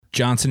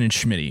Johnson and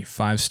Schmitty,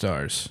 5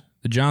 stars.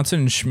 The Johnson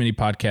and Schmitty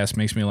podcast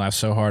makes me laugh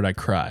so hard I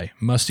cry.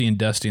 Musty and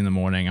dusty in the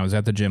morning. I was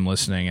at the gym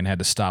listening and had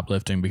to stop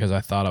lifting because I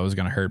thought I was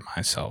going to hurt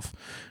myself.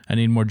 I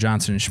need more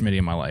Johnson and Schmitty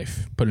in my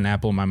life. Put an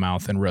apple in my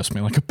mouth and roast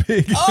me like a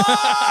pig.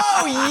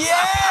 Oh,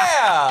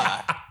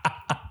 yeah!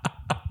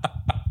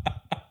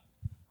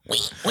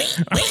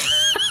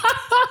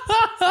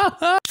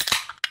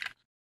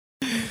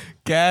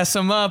 Gas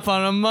them up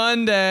on a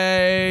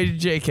Monday.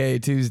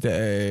 JK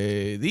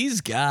Tuesday. These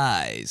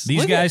guys.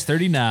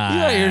 39.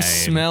 You out here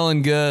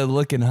smelling good,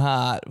 looking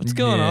hot. What's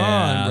going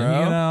on, bro?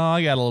 You know,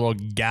 I got a little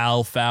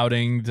golf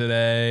outing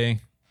today.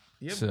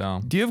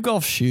 So Do you have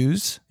golf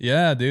shoes?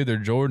 yeah, dude, they're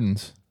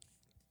Jordans.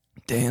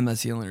 Damn,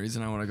 that's the only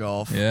reason I want to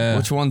golf. Yeah.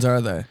 Which ones are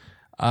they?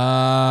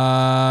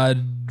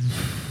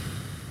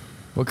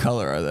 What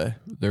color are they?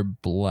 They're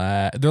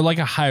black. They're like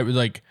a hybrid.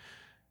 Like,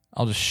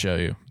 I'll just show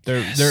you.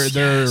 They're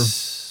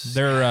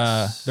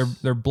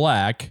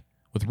black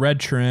with red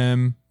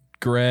trim,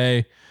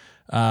 gray.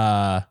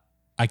 I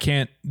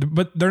can't,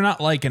 but they're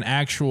not like an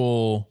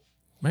actual.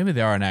 Maybe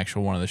they are an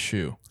actual one of the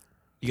shoe.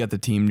 You got the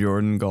Team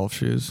Jordan golf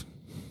shoes.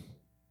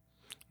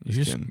 You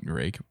just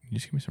rake. You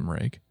just give me some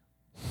rake.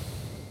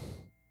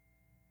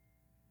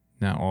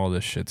 Now all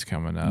this shit's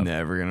coming up.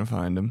 Never gonna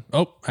find them.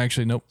 Oh,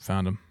 actually, nope.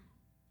 Found them.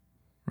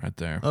 Right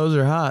there. Those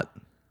are hot.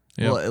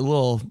 Yep. A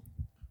little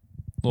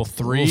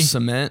 3. little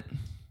cement.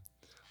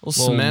 Little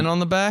cement on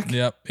the back.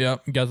 Yep.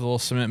 Got the little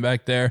cement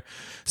back there.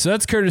 So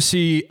that's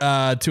courtesy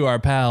to our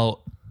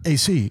pal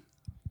AC.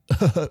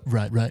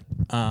 Right.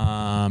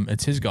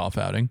 It's his golf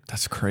outing.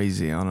 That's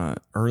crazy on a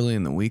early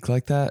in the week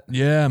like that.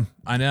 Yeah,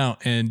 I know.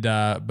 And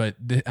but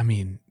I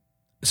mean,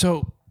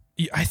 so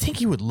I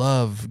think you would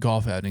love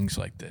golf outings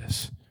like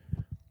this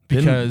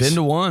because Been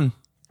to one.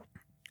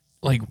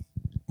 like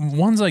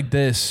ones like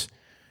this,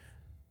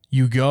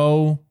 you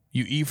go,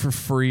 you eat for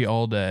free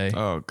all day.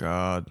 Oh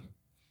God.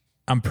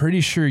 I'm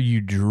pretty sure you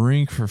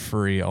drink for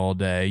free all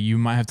day. You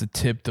might have to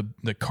tip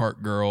the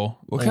cart girl.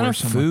 What kind of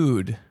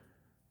food?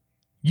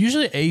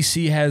 Usually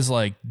AC has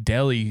like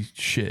deli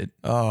shit.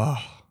 Oh,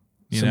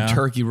 You some know?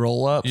 turkey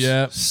roll up.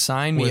 Yep.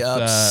 Sign me With,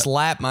 up.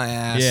 Slap my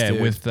ass. Yeah,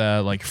 dude. with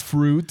like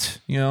fruit,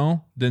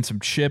 then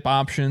some chip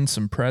options,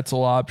 some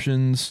pretzel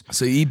options.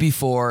 So you eat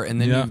before and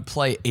then Yeah. you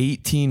play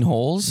 18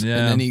 holes Yeah.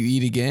 and then you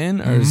eat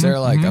again? Or is there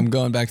like, I'm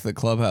going back to the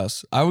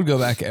clubhouse? I would go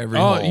back every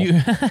hole.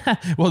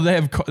 Well, they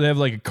have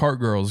like a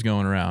cart girls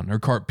going around or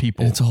cart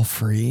people. It's all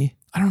free?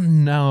 I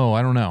don't know.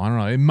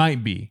 It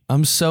might be.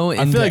 I'm so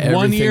into I feel like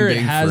one everything year it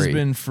being has free.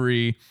 been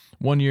free,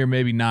 1 year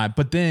maybe not.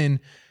 But then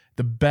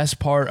the best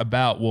part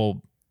about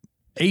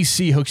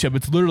AC hooks you up.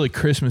 It's literally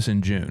Christmas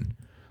in June.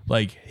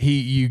 Like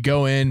you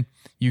go in,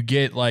 you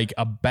get like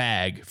a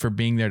bag for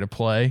being there to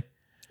play.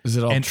 Is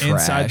it all And trash?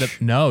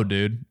 inside no,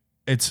 dude,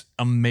 it's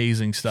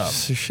amazing stuff.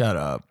 Shut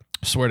up.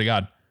 Swear to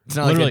God. It's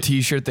not Literally- like a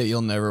t-shirt that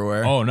you'll never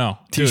wear. Oh no,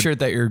 dude. T-shirt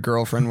that your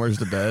girlfriend wears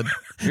to bed.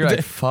 You're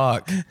like,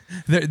 fuck.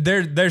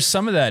 There's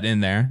some of that in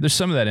there.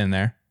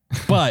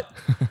 But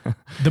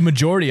the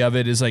majority of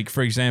it is like,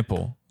 for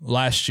example,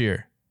 last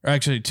year, or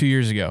actually 2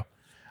 years ago,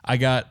 I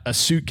got a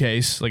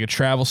suitcase, like a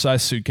travel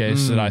size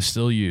suitcase that I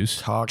still use.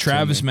 Talk to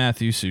Travis me.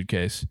 Matthews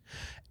suitcase.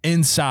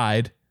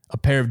 Inside, a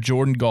pair of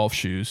Jordan golf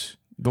shoes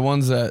The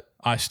ones that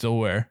I still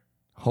wear.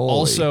 holy.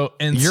 Also,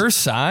 Your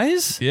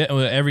size? yeah,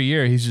 well, every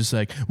year he's just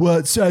like,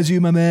 "What size are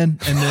you, my man?"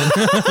 And then,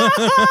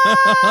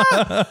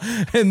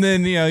 and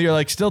then you're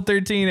like, "Still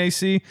 13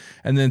 AC,"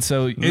 and then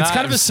so it's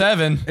kind of a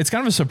 7. It's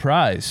kind of a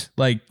surprise.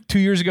 Like 2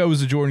 years ago it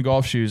was the Jordan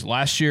golf shoes.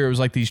 Last year it was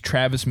like these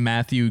Travis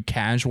Matthew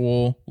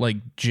casual like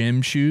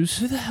gym shoes.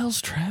 Who the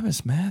hell's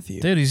Travis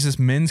Matthew? Dude, he's this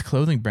men's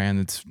clothing brand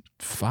that's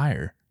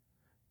fire.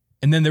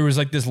 And then there was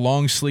like this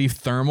long sleeve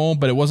thermal,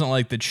 but it wasn't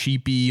like the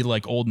cheapy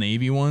like Old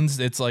Navy ones.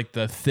 It's like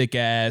the thick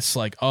ass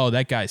like, oh,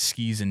 that guy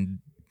skis in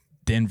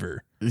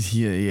Denver.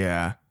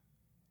 Yeah.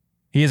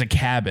 He has a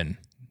cabin.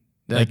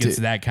 Like it's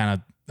that kind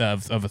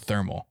of a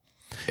thermal.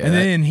 And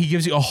then he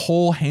gives you a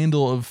whole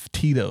handle of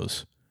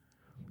Tito's.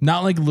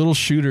 Not like little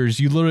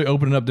shooters. You literally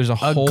open it up. There's a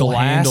whole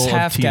glass handle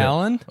half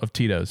gallon of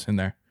Tito's in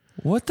there.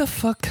 What the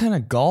fuck kind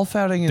of golf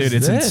outing is Dude,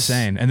 it's this?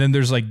 insane. And then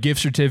there's like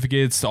gift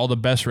certificates to all the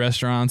best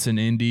restaurants in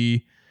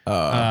Indy.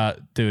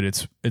 Dude,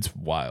 it's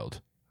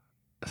wild.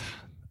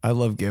 I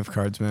love gift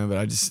cards, man, but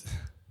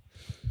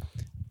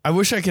I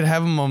wish I could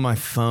have them on my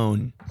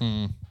phone.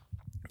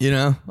 You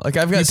know, like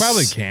I've got. You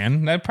probably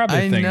can. That probably a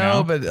I thing know,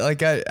 now. but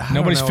like I don't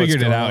Nobody's know figured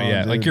what's it going out on,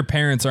 yet. dude. Like your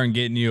parents aren't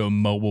getting you a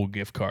mobile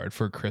gift card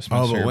for Christmas.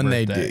 Oh, or but your when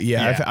birthday. they do,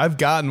 yeah, I've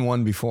gotten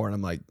one before, and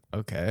I'm like,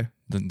 okay,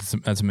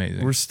 that's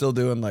amazing. we're still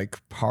doing like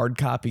hard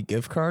copy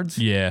gift cards.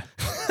 Yeah,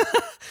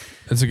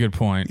 that's a good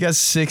point. You got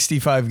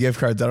 65 gift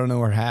cards. I don't know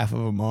where half of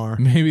them are.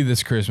 Maybe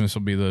this Christmas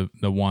will be the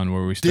one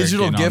where we start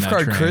Digital getting on gift that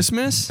card train.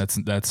 Christmas?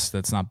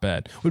 That's not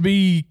bad. Would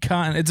be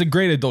it's a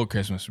great adult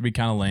Christmas. Would be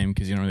kind of lame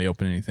because you don't really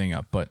open anything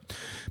up.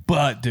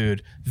 But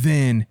dude,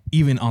 then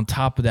even on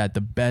top of that,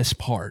 the best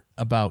part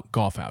about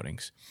golf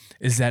outings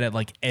is that at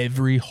like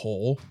every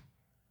hole,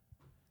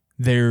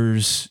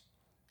 there's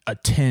a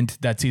tent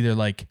that's either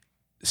like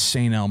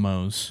St.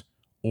 Elmo's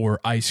or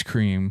ice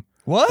cream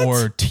What?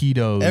 Or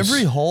Tito's.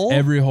 Every hole?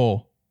 Every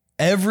hole.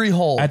 Every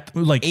hole. At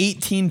like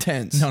 18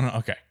 tents. No,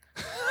 okay.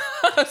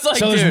 It's like,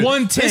 So dude, there's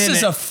one tent. This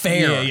is a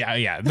fair.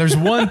 Yeah. There's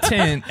one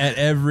tent at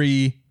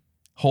every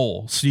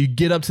hole. So you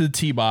get up to the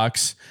tee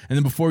box, and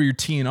then before you're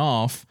teeing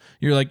off,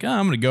 you're like,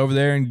 I'm going to go over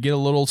there and get a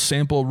little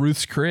sample of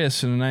Ruth's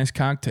Chris and a nice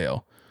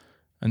cocktail.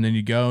 And then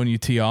you go and you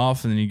tee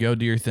off, and then you go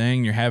do your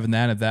thing. You're having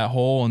that at that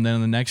hole, and then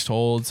on the next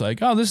hole, it's like,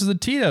 oh, this is the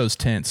Tito's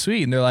tent.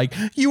 Sweet. And they're like,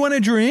 you want a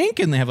drink?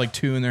 And they have like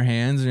 2 in their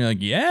hands, and you're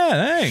like, yeah,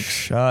 thanks.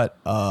 Shut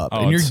up. Oh,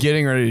 And you're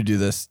getting ready to do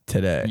this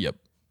today. Yep.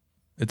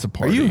 It's a Are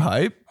party. you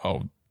hype?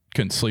 Oh,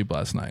 couldn't sleep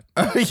last night.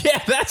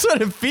 Yeah, that's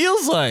what it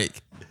feels like.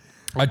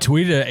 I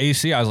tweeted at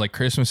AC. I was like,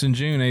 Christmas in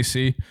June,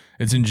 AC.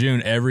 It's in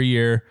June every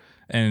year,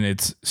 and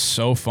it's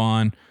so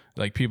fun.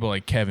 Like, people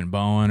like Kevin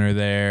Bowen are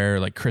there.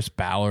 Like, Chris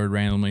Ballard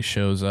randomly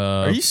shows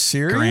up. Are you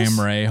serious? Graham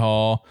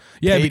Rahal.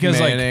 Yeah, Peyton because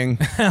Manning.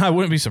 like I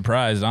wouldn't be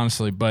surprised,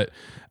 honestly. But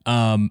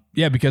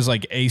yeah, because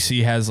like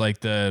AC has like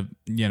the,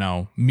 you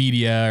know,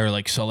 media or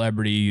like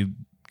celebrity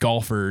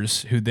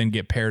golfers who then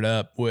get paired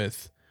up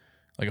with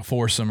like a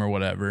foursome or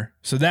whatever.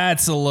 So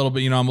that's a little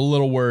bit, you know, I'm a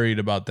little worried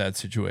about that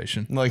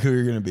situation. Like who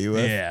you're going to be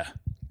with? Yeah.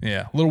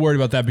 Yeah. A little worried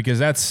about that because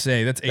that's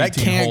 18 That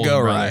can't holes.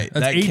 go brother. right.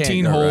 That's That can't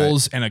 18 go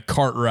holes and a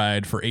cart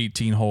ride for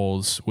 18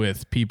 holes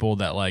with people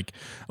that like,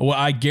 well,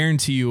 I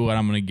guarantee you what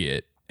I'm going to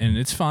get. And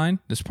it's fine.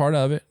 That's part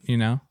of it, you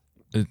know.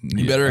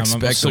 You better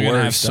expect still the gonna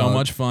have worst, so dog.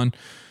 much fun.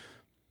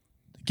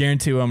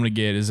 Guarantee what I'm going to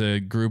get is a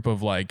group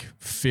of like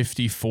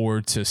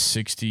 54 to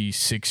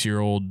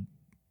 66-year-old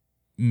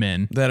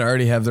men. That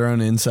already have their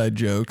own inside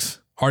jokes.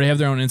 Already have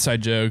their own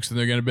inside jokes, and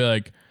they're going to be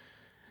like,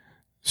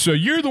 so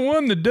you're the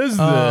one that does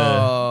the...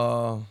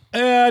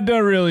 I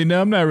don't really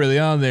know. I'm not really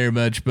on there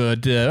much,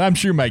 but I'm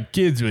sure my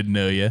kids would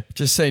know you.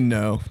 Just say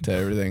no to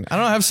everything. I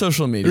don't have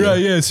social media. Right,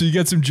 yeah. So you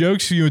got some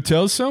jokes you would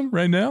tell some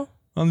right now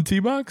on the tee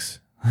box?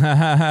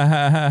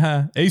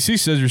 AC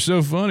says you're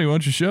so funny. Why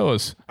don't you show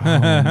us? You're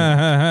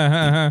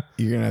gonna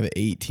have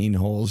 18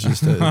 holes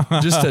just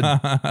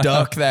to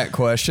duck that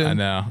question. I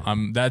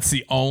know. That's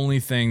the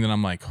only thing that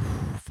I'm like,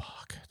 oh,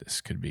 fuck,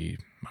 this could be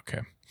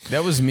okay.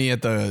 That was me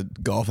at the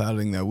golf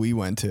outing that we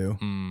went to.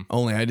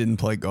 Only I didn't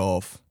play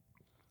golf.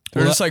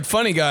 They're Well, just like,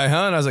 funny guy,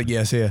 huh? And I was like,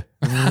 yes, yeah.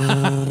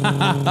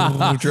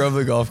 We drove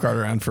the golf cart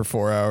around for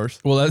 4 hours.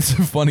 Well, that's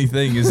the funny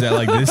thing is that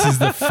like this is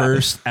the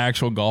first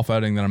actual golf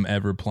outing that I'm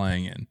ever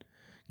playing in.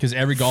 Because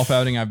every golf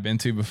outing I've been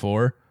to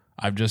before,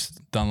 I've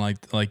just done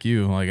like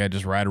you. Like I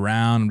just ride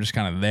around. I'm just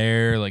kind of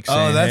there, like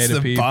saying that's hey to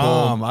the people.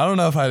 bomb. I don't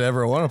know if I'd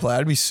ever want to play.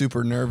 I'd be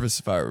super nervous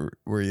if I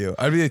were you.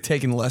 I'd be like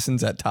taking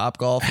lessons at Top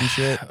Golf and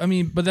shit. I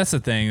mean, but that's the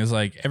thing is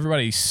like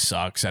everybody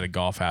sucks at a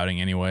golf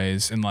outing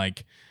anyways. And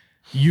like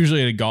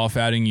usually at a golf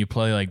outing, you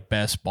play like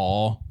best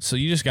ball. So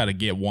you just got to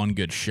get one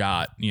good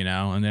shot, you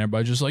know, and then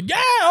everybody's just like,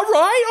 yeah, all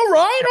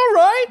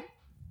right.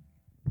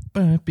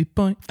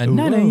 At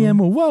 9 a.m.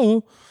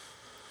 Whoa.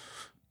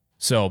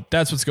 So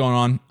that's what's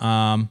going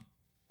on.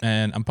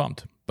 And I'm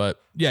pumped.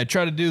 But yeah,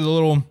 try to do the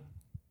little,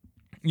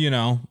 you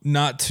know,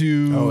 not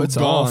too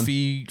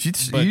golfy,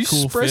 but you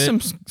cool spray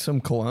fit.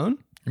 some cologne?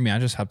 I mean, I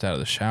just hopped out of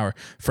the shower.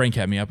 Frank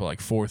had me up at like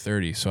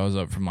 4:30, so I was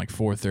up from like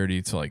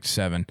 4:30 to like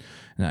 7,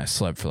 and I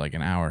slept for like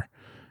an hour.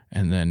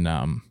 And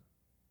then,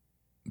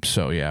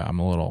 so yeah, I'm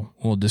a little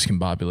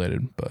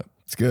discombobulated, but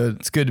It's good.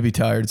 It's good to be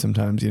tired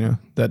sometimes, you know?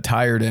 That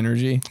tired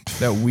energy,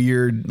 that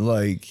weird,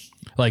 like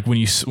when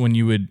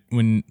you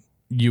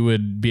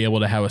would be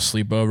able to have a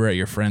sleepover at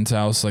your friend's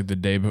house like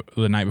the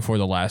night before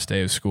the last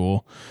day of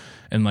school,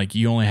 and like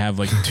you only have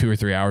like 2 or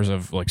 3 hours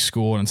of like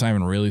school, and it's not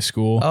even really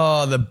school.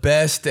 oh, the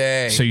best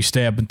day. So you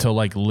stay up until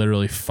like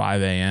literally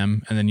 5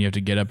 a.m. and then you have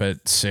to get up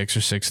at 6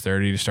 or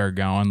 6:30 to start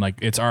going. Like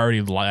it's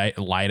already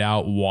light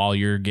out while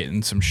you're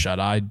getting some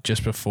shut eye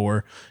just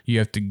before you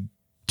have to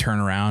turn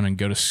around and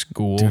go to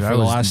school for the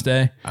last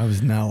day. I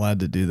was not allowed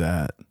to do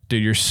that.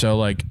 Dude, you're so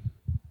like,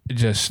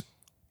 just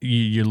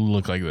you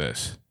look like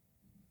this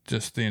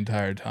just the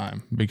entire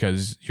time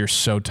because you're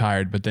so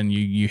tired. But then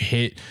you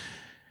hit.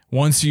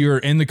 Once you're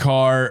in the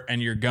car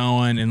and you're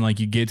going and like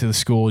you get to the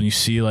school and you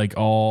see like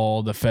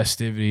all the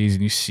festivities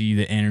and you see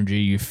the energy,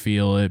 you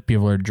feel it,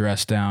 people are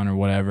dressed down or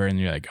whatever, and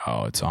you're like,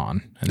 oh, it's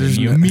on. And then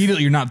you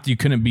immediately you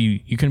couldn't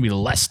be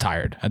less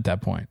tired at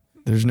that point.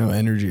 There's no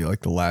energy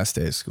like the last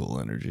day of school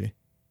energy.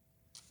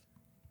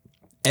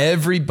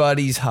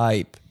 Everybody's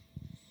hype.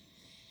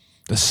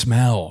 The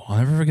smell. I'll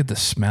never forget the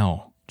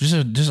smell.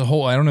 Just a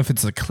whole, I don't know if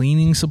it's the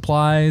cleaning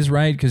supplies,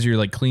 right? Because you're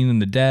like cleaning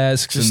the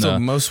desks. Just and the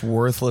most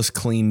worthless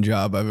clean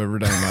job I've ever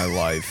done in my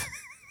life.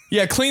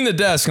 Yeah, clean the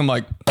desk. I'm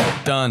like,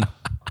 done.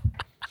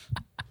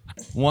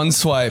 One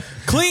swipe.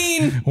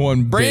 Clean.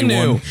 One brand big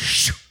new. one.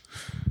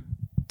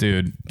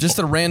 Dude. Just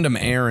the random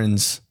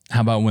errands.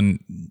 How about when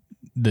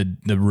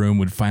the room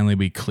would finally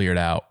be cleared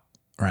out,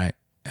 right?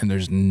 And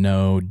there's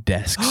no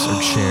desks or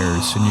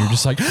chairs, and you're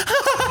just like, look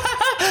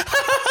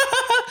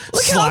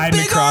how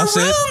big our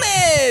room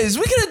is.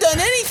 We could have done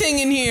anything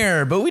in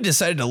here, but we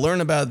decided to learn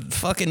about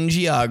fucking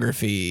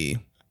geography.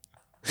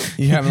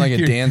 You having like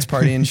a dance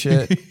party and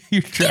shit?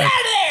 Get out of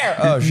there.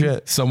 Oh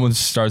shit. Someone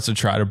starts to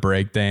try to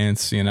break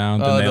dance, you know,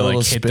 then Oh, they the like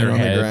little hit spin their on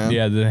the head. ground.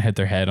 Yeah, they hit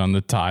their head on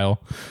the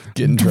tile.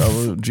 Get in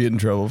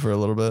trouble for a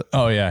little bit.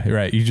 Oh yeah,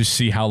 right. You just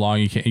see how long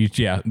you can.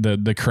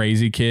 The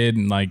crazy kid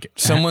and like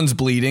Someone's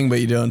bleeding, but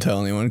you don't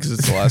tell anyone because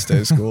it's the last day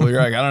of school.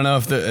 You're like, I don't know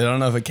if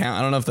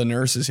the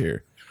nurse is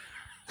here.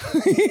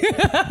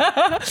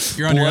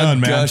 you're on your Blood own,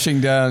 man.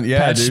 gushing down.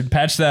 Yeah, dude.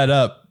 Patch that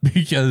up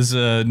because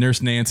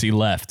Nurse Nancy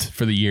left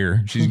for the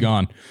year. She's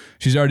gone.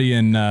 She's already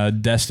in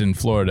Destin,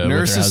 Florida.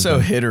 Nurse with her is so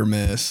husband. hit or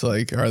miss.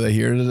 Like, are they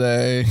here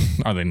today?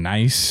 Are they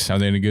nice? Are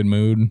they in a good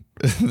mood?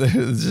 They're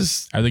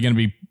just Are they gonna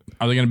be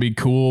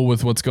cool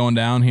with what's going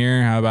down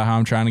here? How about how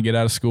I'm trying to get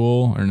out of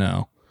school or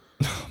no?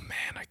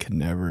 man, I could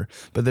never.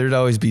 But there'd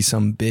always be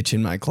some bitch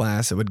in my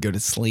class that would go to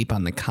sleep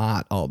on the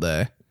cot all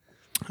day.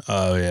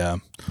 Oh yeah,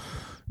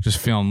 just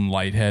feeling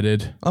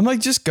lightheaded. I'm like,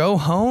 just go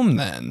home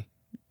then.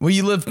 Well,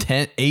 you live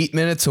 8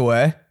 minutes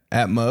away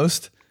at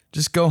most.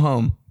 Just go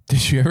home.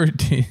 Did you ever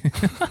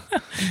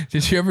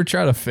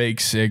try to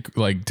fake sick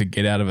like to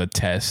get out of a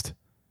test?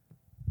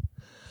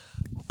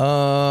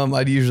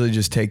 I'd usually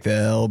just take the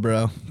L,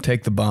 bro.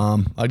 Take the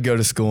bomb. I'd go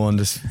to school and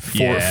just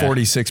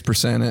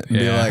 46% it and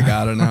be Yeah. like,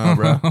 I don't know,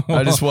 bro.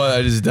 I just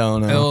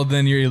don't know. Well,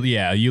 then you at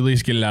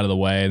least get it out of the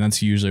way, and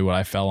that's usually what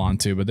I fell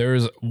onto. But there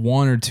was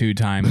 1 or 2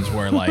 times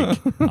where like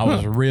I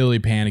was really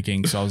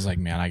panicking, so I was like,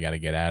 man, I got to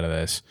get out of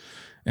this.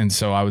 And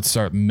so I would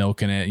start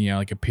milking it, you know,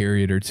 like a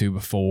period or 2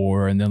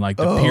 before, and then like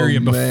the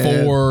period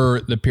before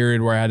the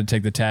period where I had to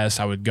take the test,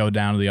 I would go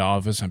down to the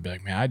office and be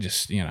like, man, I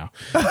just, you know,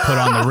 put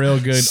on the real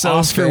good So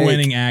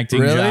Oscar-winning fake.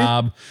 acting Really?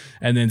 job.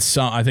 And then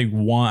I think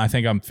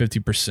I'm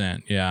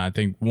 50%. Yeah, I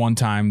think one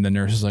time the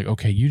nurse is like,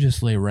 okay, you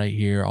just lay right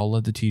here. I'll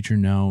let the teacher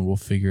know and we'll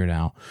figure it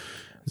out.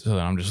 So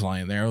then I'm just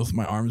laying there with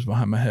my arms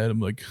behind my head. I'm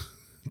like,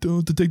 don't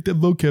have to take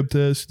that vocab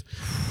test.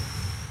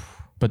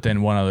 But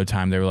then one other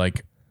time they were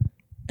like,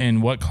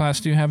 and what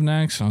class do you have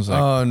next? And I was like,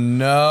 Oh,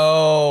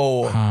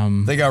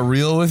 no. They got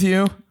real with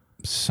you?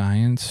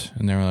 science.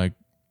 And they were like,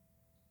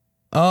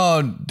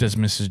 Oh, does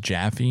Mrs.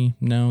 Jaffe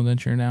know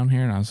that you're down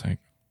here? And I was like,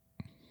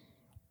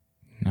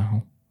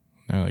 no.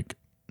 They're like,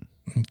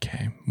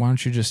 okay, why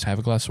don't you just have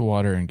a glass of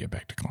water and get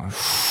back to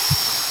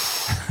class?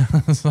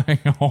 I was like,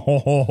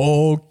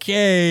 oh,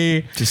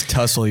 okay. just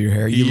tussle your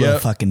hair. You Yep. little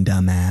fucking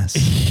dumbass.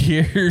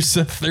 Here's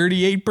a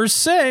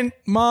 38%,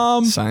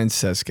 Mom. Science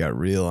test got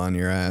real on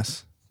your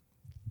ass.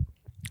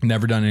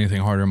 Never done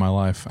anything harder in my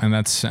life. And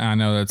I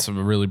know that's a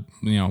really,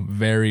 you know,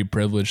 very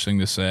privileged thing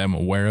to say. I'm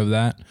aware of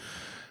that.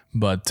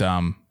 But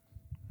No,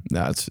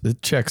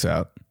 it checks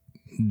out.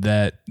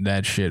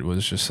 that shit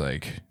was just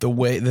like,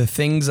 The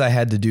things I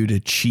had to do to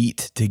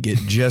cheat to get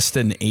just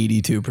an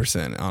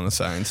 82% on a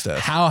science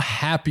test. how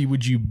happy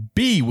would you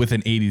be with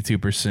an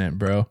 82%,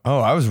 bro? Oh,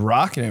 I was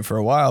rocking it for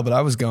a while, but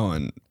I was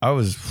doing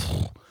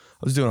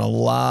a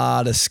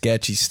lot of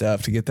sketchy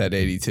stuff to get that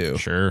 82.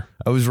 Sure.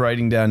 I was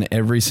writing down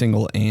every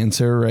single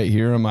answer right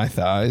here on my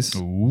thighs.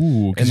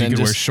 Ooh, because you could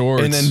wear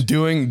shorts. And then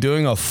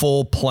doing a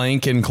full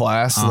plank in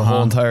class the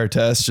whole entire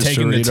test, just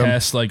taking to the read them.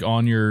 test like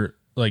on your,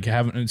 like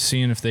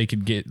seeing if they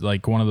could get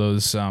like one of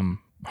those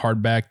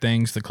hardback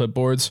things, the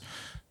clipboards,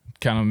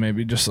 kind of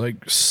maybe just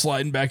like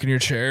sliding back in your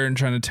chair and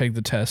trying to take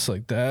the test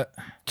like that.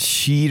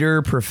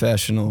 Cheater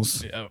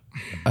professionals. Yeah.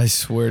 I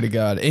swear to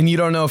God. And you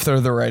don't know if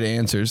they're the right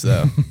answers,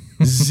 though.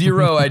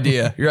 Zero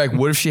idea. You're like,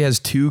 what if she has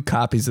 2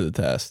 copies of the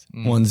test?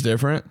 One's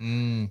different.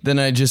 Then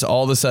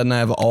all of a sudden I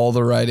have all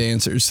the right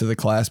answers to the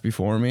class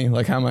before me.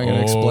 Like, how am I going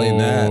to explain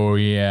that? Oh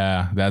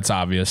yeah, that's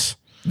obvious.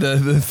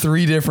 The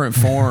 3 different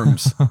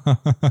forms. Do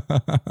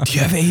you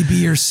have A,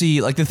 B, or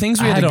C? Like the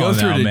things we had to go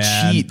through to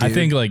cheat, dude. I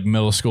think like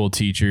middle school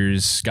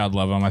teachers, God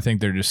love them. I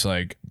think they're just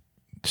like,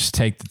 just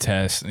take the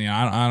test. You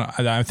know,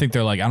 I think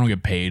they're like, I don't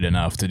get paid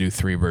enough to do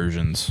 3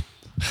 versions.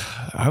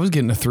 I was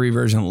getting a 3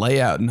 version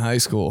layout in high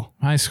school.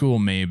 High school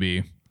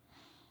maybe,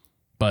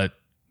 but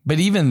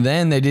even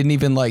then, they didn't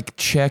even like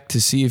check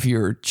to see if you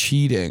were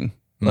cheating.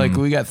 Like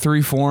we got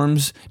 3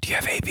 forms. Do you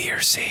have A, B,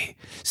 or C?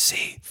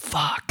 C.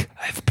 Fuck,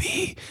 I have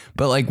B.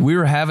 But like we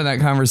were having that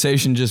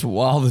conversation just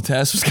while the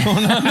test was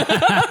going on.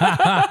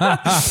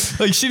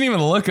 Like she didn't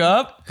even look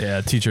up.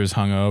 yeah, teacher was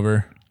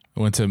hungover.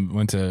 Went to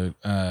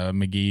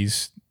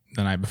McGee's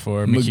the night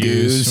before.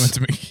 Magoo's. Went to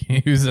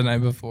McHugh's the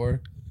night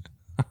before.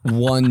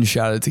 1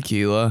 shot of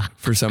tequila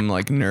for some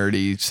like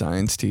nerdy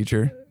science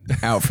teacher.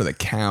 Out for the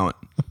count.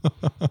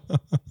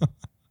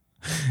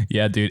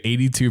 Yeah, dude,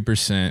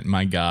 82%.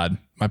 My God,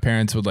 my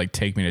parents would like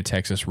take me to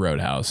Texas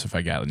Roadhouse if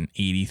I got an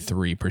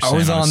 83%. I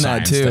was on a on that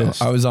science too.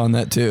 test. I was on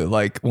that too.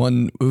 Like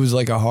it was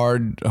like a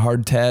hard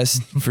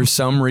test. For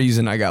some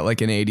reason, I got like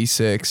an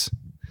 86.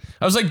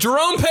 I was like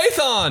Jerome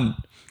Pathon.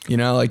 You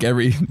know, like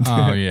every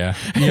Oh yeah,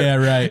 yeah,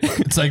 right.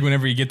 It's like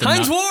whenever you get the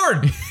Heinz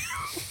Ward.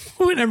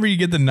 whenever you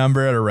get the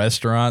number at a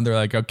restaurant, they're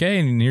like, okay,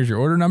 and here's your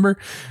order number.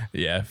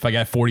 Yeah, if I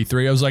got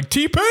 43, I was like,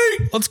 TP,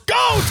 let's go.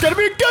 It's gotta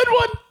be a good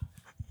one.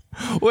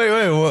 Wait,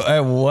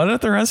 what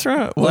at the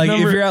restaurant? What Like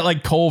number? if you're at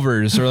like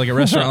Culver's or like a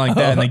restaurant like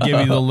that, and they give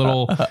you the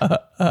little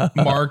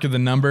mark of the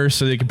number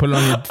so they can put it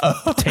on your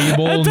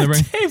table. And they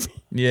bring,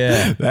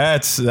 Yeah.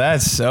 That's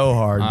so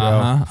hard, bro.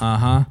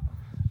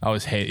 I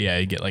always hate. Yeah,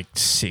 you get like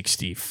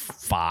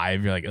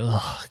 65. You're like,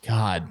 oh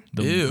God,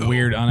 the Ew.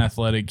 weird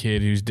unathletic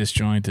kid who's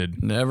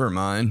disjointed. Never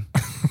mind.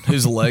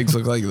 His legs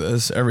look like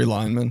this. Every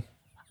lineman.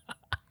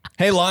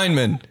 Hey,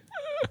 lineman,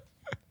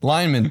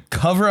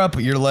 cover up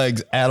your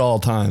legs at all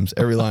times.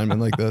 Every lineman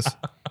like this.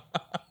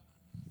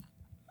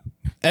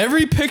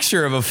 Every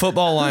picture of a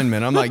football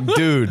lineman, I'm like,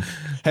 dude,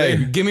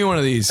 hey, give me one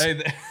of these.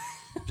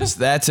 Just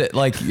that's it.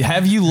 Like,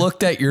 have you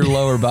looked at your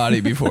lower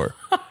body before?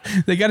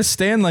 They got to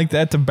stand like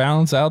that to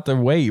balance out their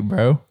weight,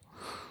 bro.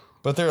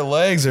 But their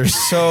legs are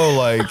so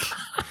like,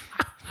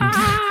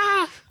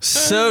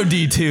 so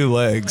D2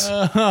 legs.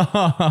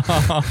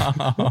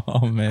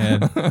 Oh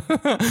man,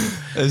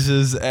 It's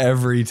just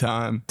every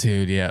time.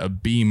 dude. Yeah, a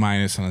B- on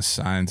a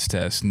science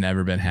test.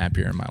 Never been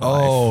happier in my life.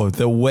 Oh,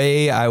 the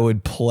way I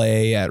would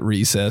play at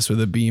recess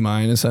with a B-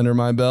 under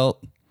my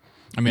belt.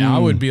 I mean, I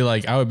would be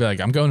like, I'm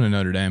going to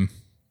Notre Dame.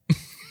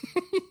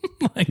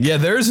 Yeah,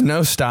 there's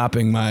no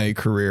stopping my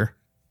career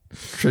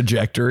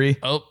trajectory.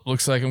 Oh,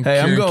 looks like I'm. Hey,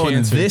 I'm curing going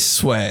cancer.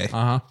 this way.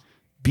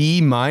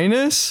 B-.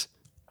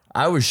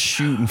 I was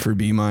shooting for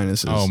B-.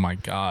 Oh my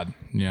God.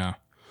 Yeah.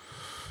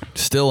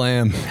 Still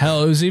am.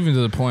 Hell, it was even to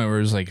the point where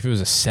it was like, if it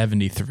was a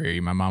 73,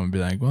 my mom would be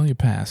like, well, you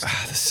passed. The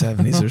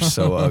 70s are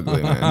so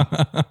ugly, man.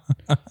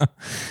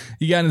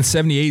 You got into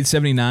 78,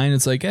 79.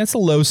 It's like, that's a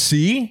low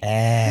C. You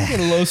got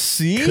a low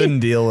C. Couldn't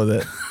deal with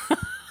it.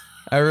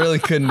 I really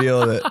couldn't deal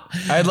with it.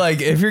 I'd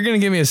like, if you're going to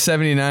give me a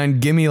 79,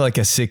 give me like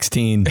a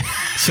 16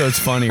 so it's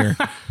funnier.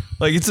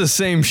 Like, it's the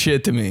same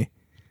shit to me.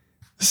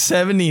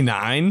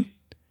 79?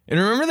 And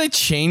remember they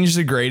changed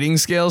the grading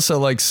scale, so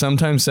like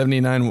sometimes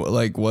 79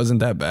 like wasn't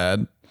that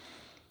bad.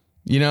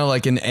 You know,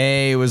 like an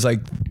A was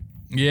like,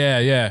 Yeah,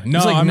 yeah. No, it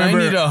was like I remember.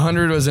 90 to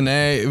 100 was an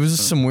A. It was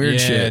just some weird yeah,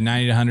 shit.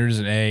 90 to 100 is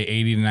an A,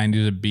 80 to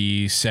 90 is a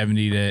B,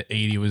 70 to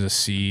 80 was a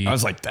C. I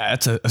was like,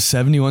 that's a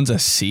 71's a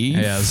C?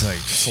 Yeah, I was like,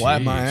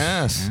 Slap my "Sheesh,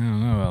 ass." I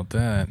don't know about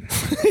that.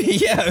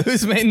 Yeah,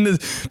 who's making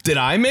this? Did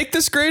I make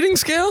this grading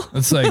scale?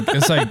 It's like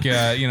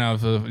you know,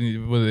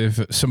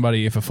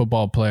 if a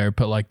football player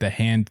put like the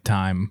hand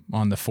time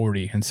on the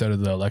 40 instead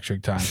of the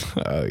electric time.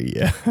 Oh,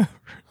 yeah.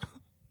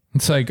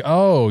 It's like,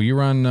 oh, you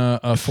run a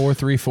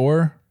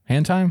 4.34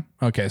 hand time?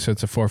 Okay, so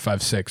it's a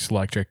 4.56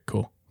 electric.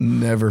 Cool.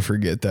 Never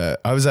forget that.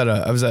 I was at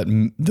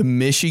the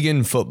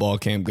Michigan football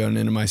camp going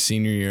into my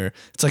senior year.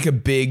 It's like a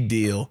big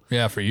deal.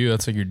 Yeah, for you,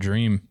 that's like your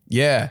dream.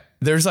 Yeah.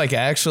 There's like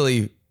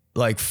actually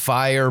like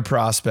fire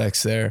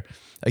prospects there.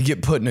 I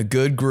get put in a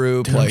good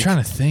group. Dude, like, I'm trying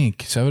to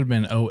think. So that would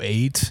have been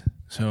 08.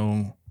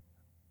 So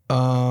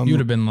you would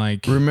have been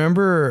like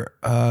remember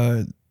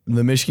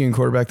the Michigan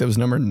quarterback that was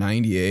number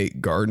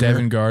 98, Gardner?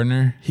 Devin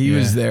Gardner. He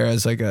was there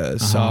as like a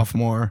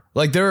sophomore.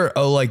 Like there were,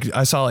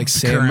 I saw like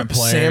Sam Current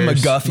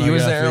players. McGuffey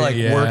was there like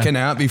Yeah. working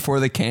out before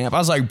the camp. I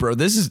was like, bro,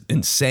 this is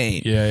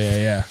insane.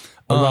 Yeah.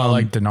 What about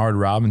like Denard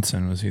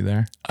Robinson? Was he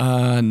there?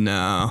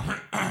 No.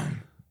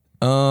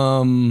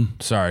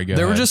 Sorry, go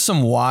There were ahead. just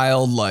some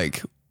wild,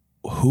 like,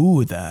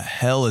 who the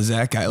hell is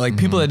that guy? Like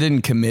people that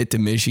didn't commit to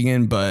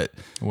Michigan, but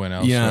Went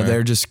elsewhere. you know,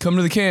 they're just come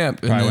to the camp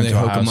and Probably then went they to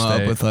hook Ohio him up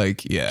State. with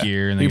like, yeah,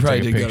 gear and he then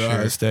probably take did a go to picture.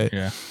 Ohio State.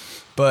 Yeah.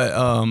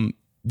 But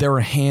there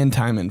were hand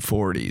time in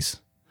 40s.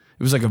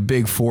 It was like a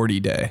big 40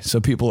 day, so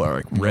people are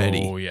like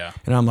ready. Oh yeah.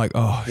 And I'm like,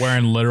 oh,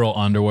 Wearing literal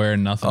underwear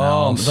and nothing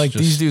else. like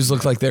Just- these dudes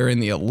look like they're in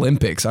the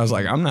Olympics. I was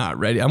like, I'm not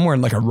ready. I'm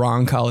wearing like a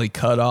Roncalli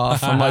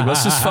cutoff. I'm like,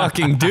 let's just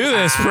fucking do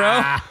this,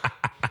 bro.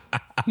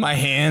 My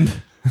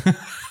hand.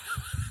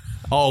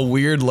 All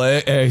weird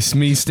leg. Hey, it's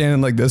me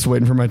standing like this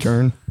waiting for my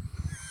turn.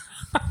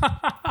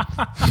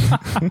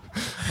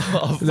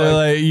 They're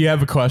like, you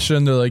have a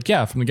question? They're like,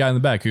 yeah, from the guy in the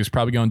back who's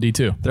probably going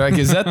D2. They're like,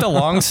 is that the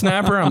long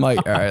snapper? I'm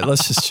like, all right,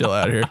 let's just chill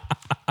out here.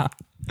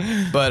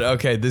 But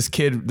okay, this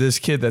kid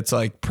that's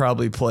like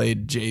probably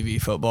played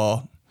JV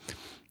football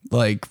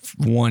like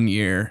 1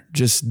 year,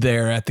 just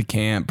there at the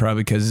camp,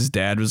 probably because his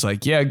dad was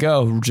like, yeah,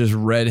 go. Just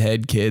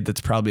redhead kid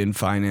that's probably in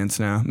finance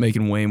now,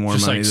 making way more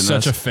Just money like than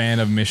such us. a fan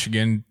of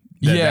Michigan.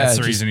 Yeah, That's the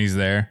just- reason he's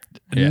there.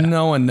 Yeah.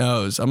 No one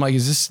knows. I'm like,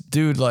 is this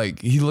dude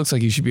like, he looks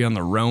like he should be on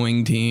the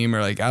rowing team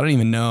or like, I don't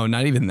even know.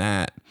 Not even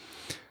that.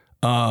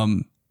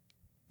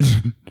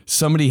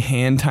 Somebody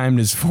hand timed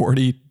his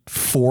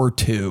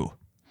 4.2.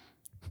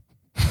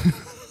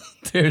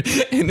 Dude,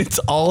 and it's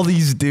all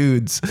these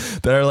dudes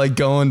that are like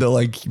going to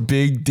like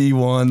big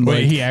D1.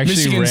 Wait, like he actually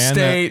Michigan ran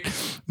State.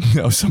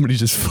 No, somebody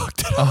just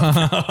fucked it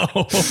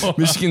up.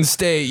 Michigan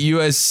State,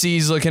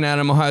 USC's looking at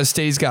him. Ohio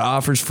State's got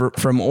offers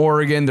from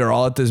Oregon. They're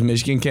all at this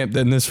Michigan camp.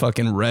 Then this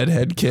fucking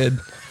redhead kid.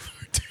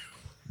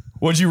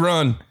 What'd you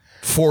run?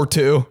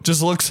 4.2.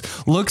 Just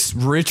looks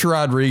Rich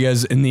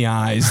Rodriguez in the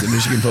eyes, the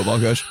Michigan football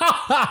coach.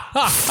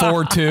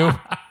 4.2.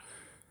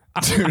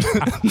 Dude.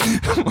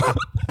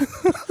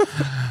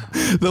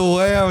 The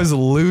way I was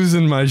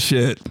losing my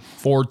shit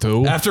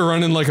 4.2. after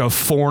running like a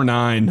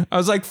 4.9, I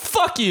was like,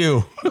 fuck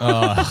you.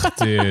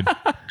 Dude.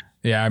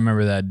 Yeah, I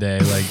remember that day.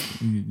 Like,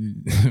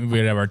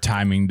 we'd have our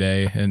timing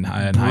day in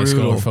high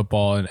school Brutal.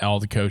 football, and all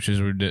the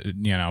coaches were, doing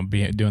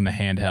the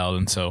handheld.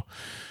 And so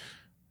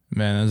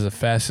Man, that's the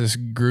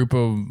fastest group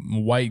of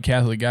white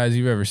Catholic guys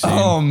you've ever seen.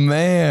 Oh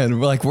man,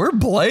 we're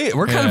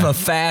kind of a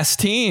fast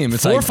team.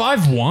 It's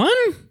 4.51.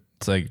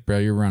 It's like, bro,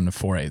 you're running a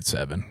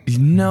 4.87.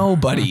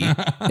 Nobody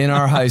in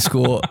our high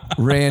school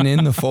ran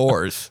in the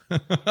fours.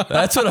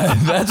 That's what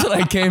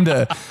I came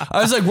to.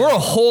 I was like, we're a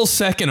whole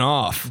second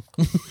off.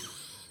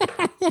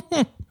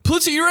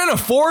 Plutzy, you ran a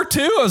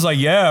 4.2? I was like,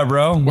 yeah,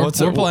 bro. We're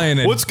playing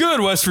it. What's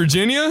good, West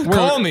Virginia?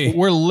 Call me.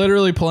 We're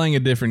literally playing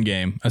a different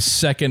game. A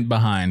second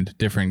behind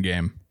different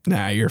game.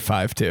 Nah, you're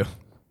 5'2".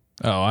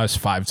 Oh, I was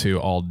 5'2"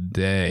 all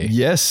day.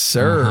 Yes,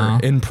 sir.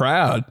 And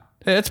proud.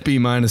 Hey, that's B-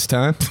 time.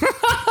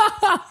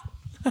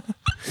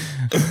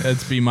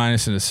 That's B- in a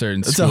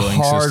certain It's a schooling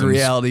hard systems.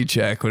 reality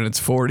check when it's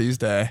 40s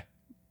day.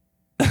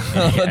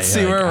 Let's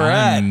see where we're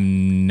at.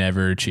 I'm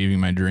never achieving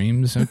my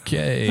dreams.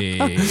 Okay.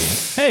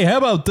 Hey, how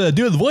about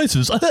doing the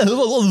voices?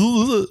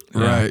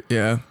 Right,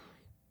 yeah.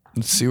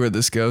 Let's see where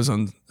this goes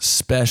on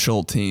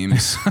special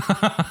teams.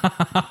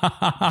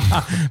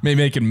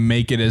 Maybe I can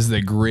make it as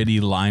the gritty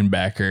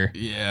linebacker.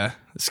 Yeah.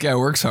 This guy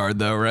works hard,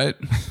 though, right?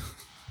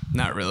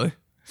 Not really.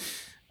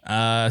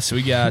 So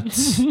we got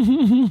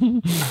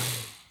some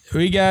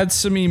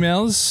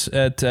emails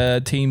at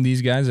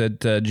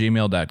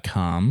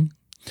teamtheseguys@gmail.com.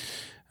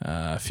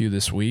 A few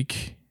this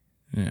week.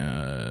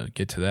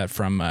 Get to that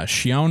from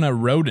Shiona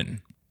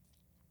Roden.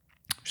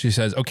 She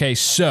says, okay,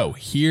 so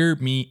hear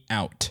me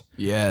out.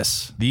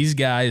 Yes. These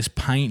guys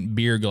pint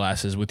beer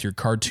glasses with your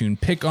cartoon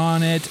pic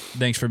on it.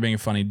 Thanks for being a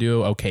funny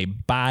duo. Okay,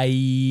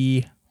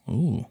 bye.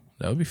 Ooh,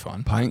 that would be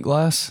fun. Pint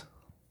glass?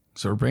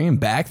 So we're bringing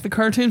back the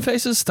cartoon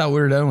faces? Thought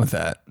we were done with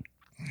that.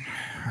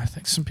 I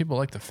think some people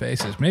like the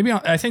faces. Maybe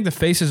I think the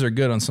faces are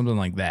good on something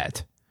like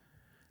that.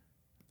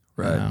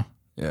 Right. No.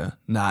 Yeah.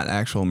 Not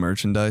actual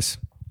merchandise.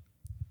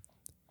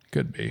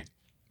 Could be.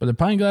 But the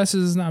pint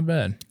glasses is not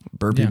bad.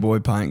 Burpee Boy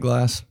pint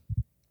glass.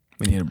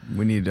 We need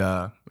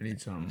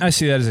some. I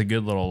see that as a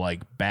good little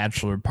like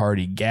bachelor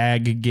party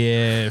gag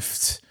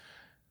gift.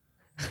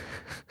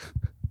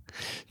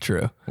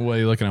 True. What are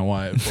you looking at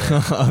Wyatt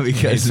for?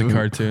 Because the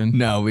cartoon.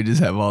 No, we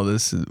just have all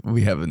this.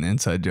 We have an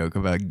inside joke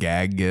about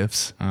gag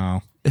gifts.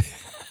 Oh.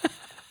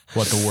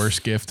 What, the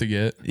worst gift to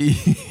get?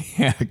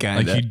 Yeah, kind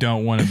Like of. you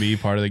don't want to be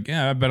part of the.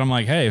 Yeah, but I'm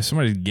like, hey, if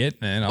somebody's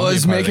getting it, I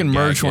was making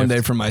merch one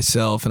day for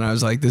myself, and I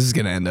was like, this is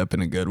gonna end up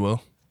in a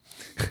Goodwill.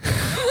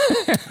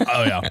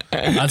 Oh yeah,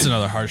 that's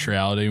another harsh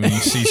reality when you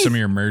see some of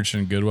your merch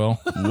in Goodwill.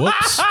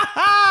 Whoops.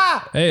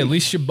 Hey, at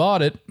least you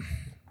bought it.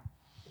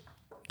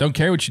 Don't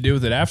care what you do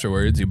with it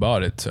afterwards. You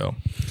bought it, so.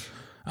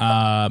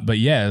 But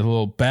yeah, a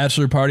little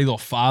bachelor party, little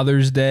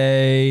Father's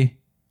Day.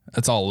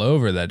 That's all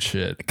over that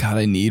shit. God,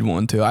 I need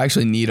one too. I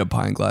actually need a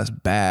pint glass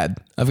bad.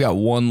 I've got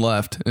one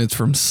left, and it's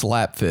from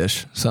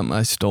Slapfish, something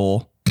I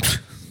stole.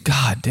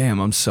 God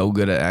damn, I'm so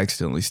good at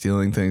accidentally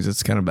stealing things.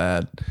 It's kind of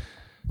bad.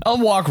 I'll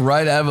walk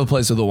right out of a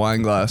place with a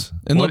wine glass,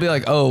 and they'll be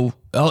like, "Oh,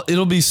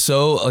 it'll be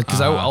so,"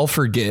 because I'll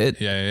forget.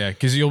 Yeah,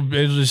 because it'll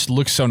just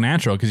look so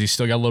natural because you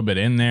still got a little bit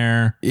in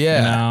there. Yeah.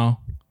 You know?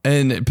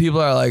 And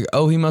people are like,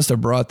 "Oh, he must have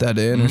brought that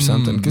in or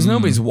something," because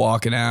nobody's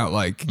walking out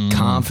like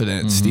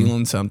confident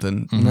stealing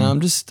something. No,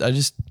 I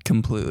just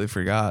completely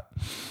forgot.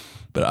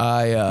 But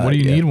what do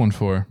you need one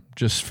for?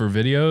 Just for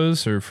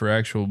videos or for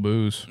actual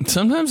booze?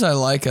 Sometimes I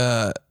like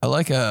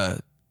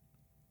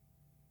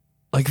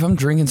if I'm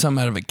drinking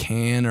something out of a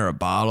can or a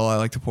bottle, I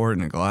like to pour it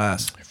in a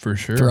glass. For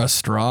sure. Throw a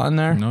straw in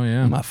there. Oh,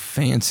 yeah. I'm a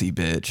fancy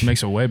bitch.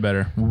 Makes it way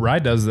better. Rye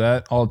does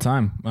that all the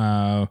time.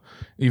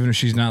 Even if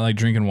she's not like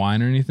drinking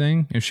wine or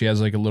anything, if she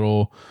has like a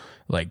little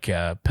like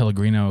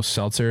Pellegrino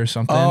seltzer or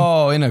something.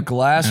 Oh, in a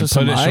glass with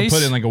some ice? She'll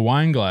put it in like a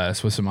wine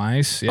glass with some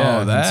ice.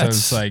 Yeah. Oh, that's... So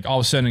it's like all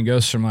of a sudden it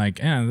goes from like,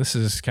 this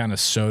is kind of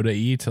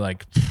soda-y to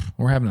like,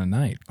 we're having a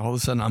night. All of a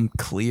sudden I'm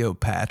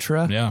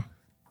Cleopatra. Yeah.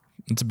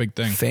 It's a big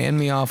thing. Fan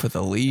me off with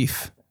a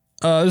leaf.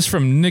 This is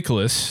from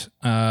Nicholas.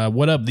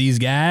 What up, these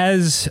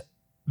guys?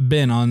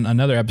 Been on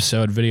another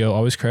episode. Video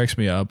always cracks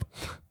me up.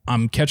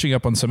 I'm catching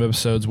up on some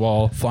episodes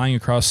while flying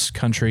across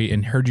country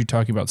and heard you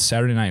talking about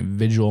Saturday night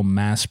visual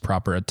mass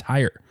proper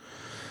attire.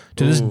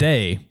 To this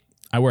day,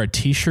 I wear a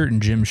t-shirt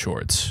and gym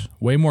shorts.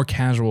 Way more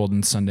casual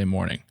than Sunday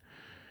morning.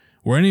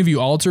 Were any of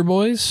you altar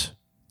boys?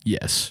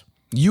 Yes.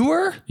 You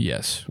were?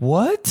 Yes.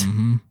 What?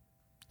 Mm-hmm.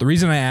 The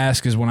reason I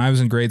ask is when I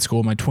was in grade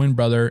school, my twin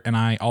brother and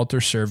I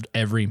altar served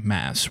every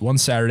mass. One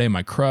Saturday,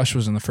 my crush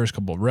was in the first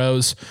couple of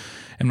rows,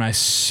 and my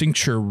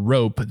cincture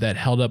rope that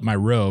held up my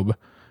robe.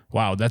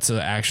 Wow, that's an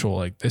actual,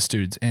 like, this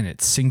dude's in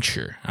it.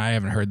 Cincture. I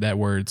haven't heard that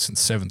word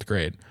since 7th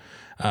grade.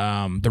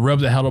 The robe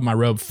that held up my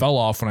robe fell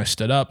off when I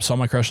stood up, saw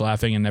my crush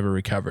laughing, and never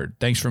recovered.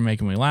 Thanks for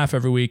making me laugh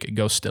every week.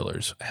 Go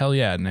Stillers. Hell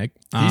yeah, Nick.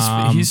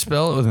 He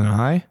spelled it with an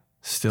I?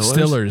 Stillers?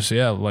 Stillers,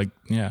 yeah. Like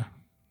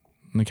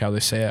how they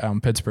say it out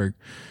in Pittsburgh.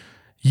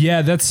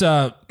 Yeah, that's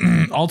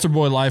altar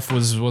boy life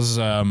was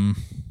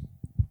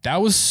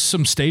that was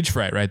some stage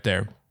fright right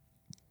there.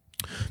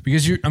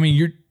 Because you're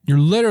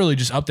literally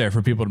just up there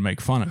for people to make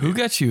fun of you. Who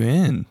got you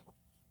in?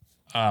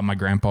 My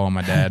grandpa and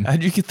my dad.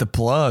 How'd you get the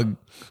plug?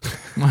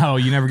 Oh,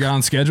 you never got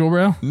on schedule,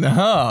 bro?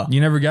 No. You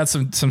never got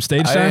some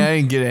stage time? I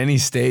didn't get any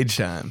stage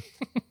time.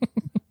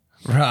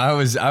 Bro, I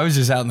was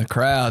just out in the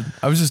crowd.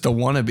 I was just a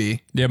wannabe.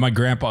 Yeah, my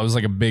grandpa was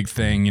like a big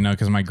thing,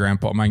 because my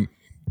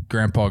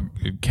grandpa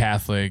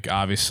Catholic,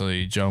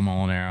 obviously, Joe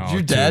Molinaro. Did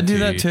your dad do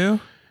that too?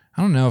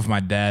 I don't know if my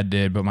dad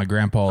did, but my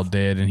grandpa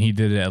did, and he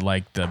did it at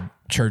like the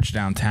church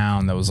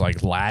downtown that was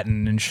like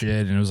Latin and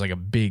shit, and it was like a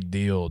big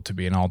deal to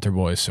be an altar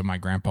boy. So my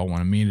grandpa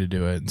wanted me to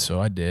do it, and so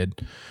I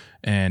did.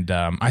 And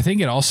I think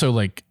it also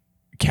like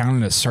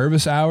counted as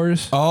service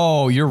hours.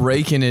 Oh, you're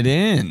raking it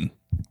in.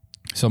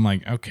 So I'm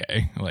like,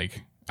 okay,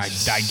 like I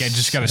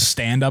just got to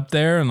stand up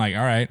there and like,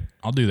 all right,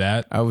 I'll do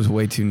that. I was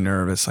way too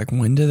nervous. Like,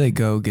 when do they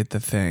go get the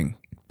thing?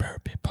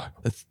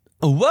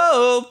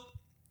 Whoa.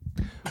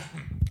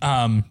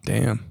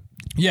 Damn.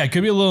 Yeah, it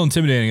could be a little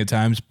intimidating at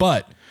times,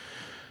 but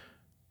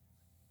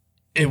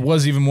it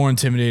was even more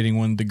intimidating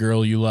when the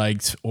girl you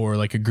liked or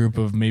like a group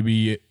of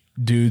maybe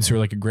dudes who are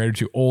like a grade or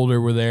two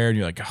older were there, and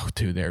you're like, oh,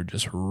 dude, they're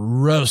just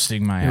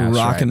roasting my ass.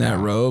 Rocking right that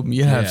now. robe.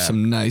 You have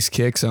some nice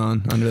kicks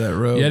on under that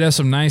robe. Yeah, it has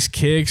some nice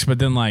kicks, but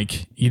then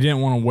like you didn't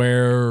want to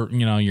wear,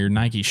 your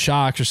Nike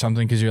Shox or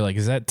something because you're like,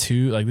 is that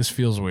too, like, this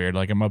feels weird.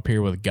 Like, I'm up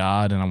here with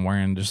God and I'm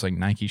wearing just like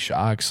Nike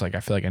Shox. Like,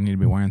 I feel like I need to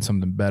be wearing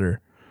something better.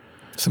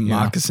 Some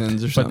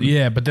moccasins or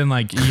something. But then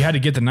like you had to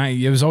get the night.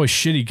 It was always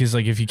shitty because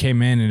like if you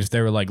came in and if they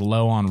were like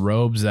low on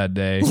robes that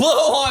day,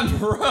 low on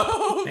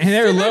robes, and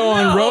they were low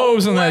on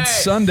robes on that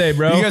Sunday,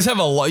 bro. You guys don't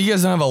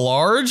have a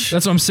large?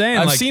 That's what I'm saying.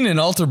 I've seen an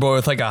altar boy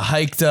with like a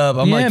hiked up.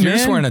 I'm like, you're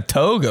just wearing a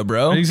toga,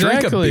 bro.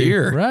 Exactly. Drink a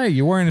beer, right?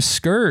 You're wearing a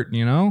skirt,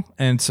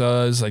 And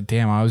so I was like,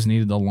 damn, I always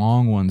needed the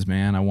long ones,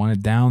 man. I want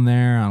it down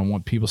there. I don't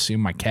want people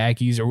seeing my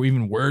khakis, or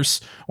even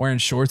worse, wearing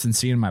shorts and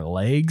seeing my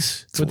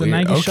legs with the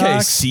Nike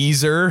Shox.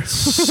 Caesar.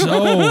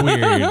 So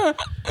weird.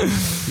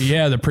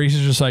 Yeah, the priest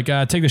is just like,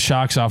 take the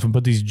Shox off and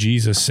put these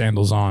Jesus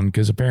sandals on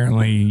because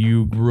apparently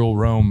you rule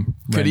Rome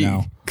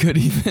now. Could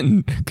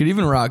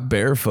even rock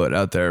barefoot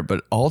out there,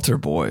 but altar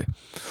boy.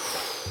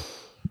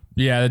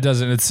 Yeah, it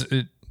doesn't.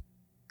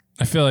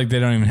 I feel like they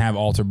don't even have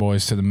altar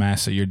boys to the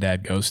mass that your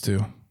dad goes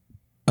to.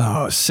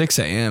 Oh, 6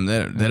 a.m. They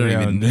don't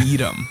even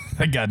need them.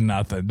 They got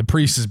nothing. The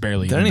priest is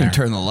barely. They don't even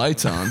turn the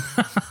lights on.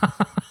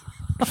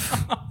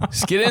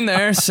 Just get in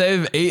there,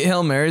 save 8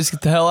 Hail Marys,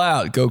 get the hell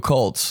out. Go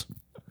Colts.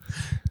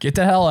 Get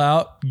the hell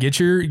out. Get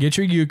your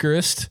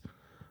Eucharist,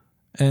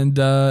 and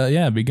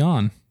be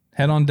gone.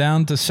 Head on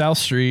down to South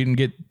Street and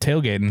get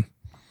tailgating.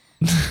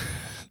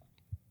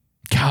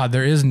 God,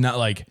 there is not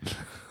like.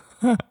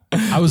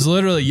 I was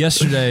literally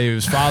yesterday. It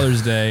was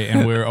Father's Day,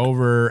 and we were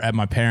over at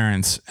my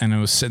parents, and I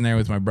was sitting there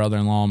with my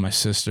brother-in-law and my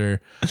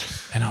sister,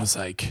 and I was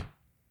like,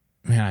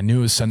 man, I knew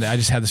it was Sunday. I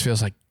just had this feel. I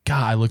was like,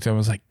 God, I looked at him, I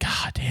was like,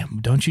 God damn,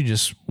 don't you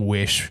just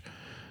wish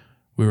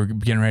we were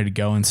getting ready to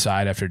go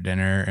inside after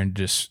dinner and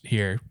just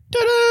hear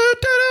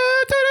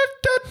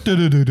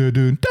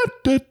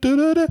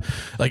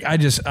like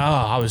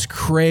I was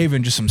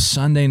craving just some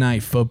Sunday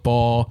night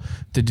football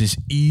to just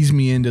ease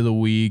me into the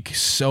week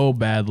so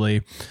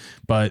badly.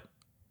 But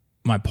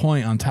my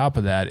point on top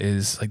of that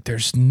is like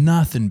there's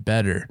nothing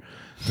better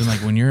than like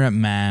when you're at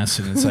mass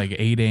and it's like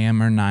 8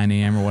 a.m. or 9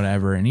 a.m. or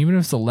whatever, and even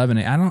if it's 11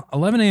 a.m.,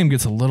 11 a.m.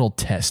 gets a little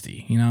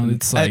testy,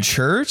 It's like at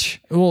church.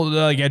 Well,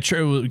 like at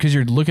church because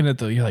you're looking at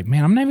you're like,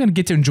 man, I'm not even gonna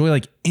get to enjoy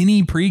like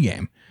any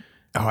pregame.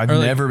 Oh, I've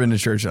never been to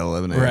church at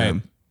 11 a.m.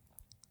 Right.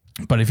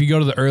 But if you go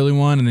to the early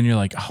one and then you're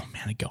like, oh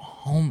man, I go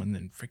home and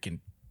then freaking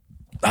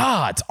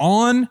it's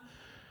on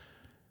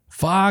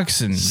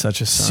Fox and such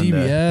a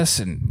Sunday.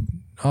 CBS and.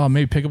 Oh,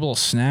 maybe pick up a little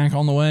snack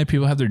on the way.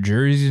 People have their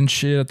jerseys and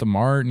shit at the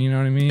mart. You know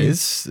what I mean?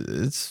 It's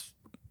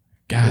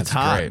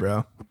hot, great.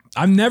 bro.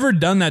 I've never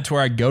done that to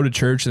where I go to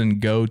church and then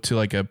go to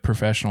like a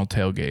professional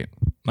tailgate.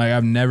 Like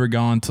I've never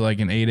gone to like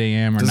an 8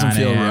 a.m. or 9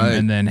 a.m. Right.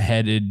 and then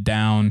headed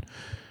down.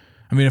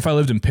 I mean, if I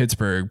lived in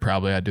Pittsburgh,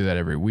 probably I'd do that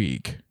every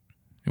week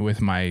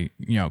with my,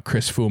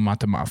 Chris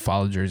Fuamatama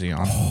follow jersey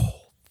on. Oh,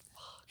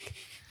 fuck.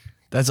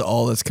 That's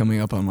all that's coming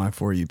up on my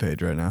For You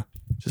page right now.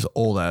 Just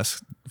old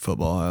ass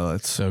football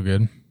highlights. So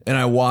good. And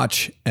I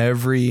watch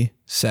every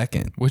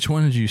second. Which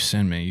one did you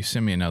send me? You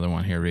sent me another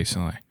one here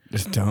recently.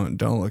 Just don't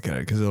look at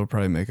it because it'll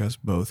probably make us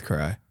both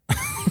cry.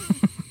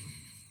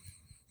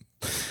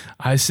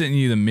 I sent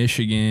you the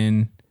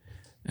Michigan.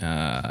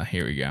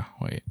 Here we go.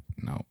 Wait,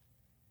 no.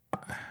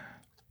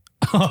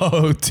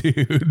 Oh,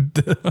 dude.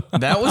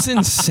 That was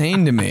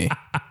insane to me.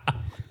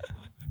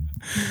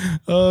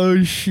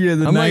 Oh, shit.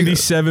 The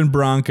 97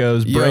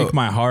 Broncos break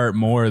my heart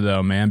more,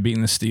 though, man.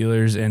 Beating the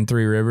Steelers in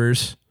Three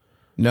Rivers.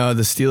 No,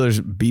 the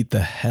Steelers beat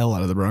the hell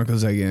out of the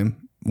Broncos that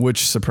game,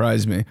 which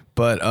surprised me.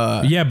 But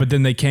but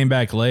then they came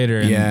back later.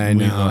 And I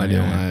know. I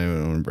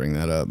didn't want to bring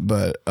that up.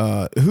 But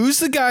who's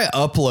the guy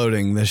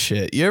uploading this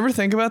shit? You ever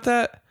think about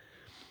that?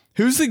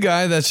 Who's the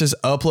guy that's just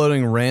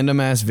uploading random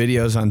ass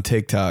videos on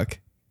TikTok?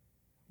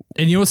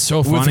 And you know what's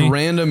so funny? With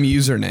random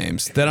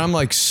usernames that I'm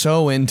like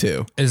so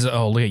into.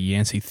 Look at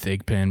Yancey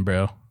Thigpen,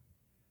 bro.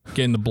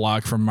 Getting the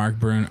block from Mark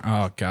Brun.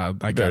 Oh,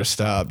 God. I Better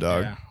stop,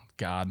 dog. Yeah,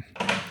 God.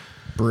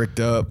 Bricked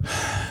up.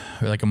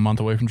 We're like a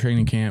month away from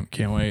training camp.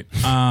 Can't wait.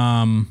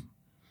 But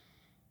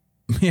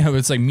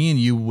it's like me and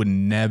you would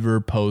never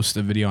post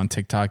a video on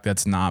TikTok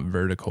that's not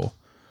vertical.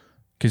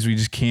 because we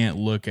just can't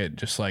look at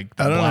just like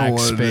the I don't know black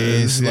what space. it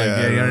is. Like,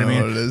 Yeah, you know what I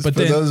mean? What it is. But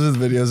But then those are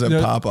the videos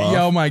that pop off.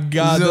 Oh my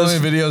God. Those are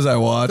the only videos I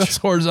watch. Those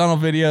horizontal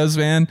videos,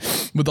 man,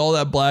 with all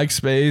that black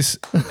space,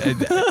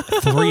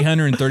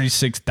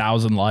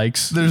 336,000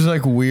 likes. There's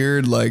like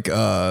weird like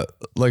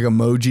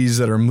emojis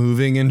that are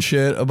moving and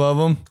shit above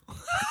them.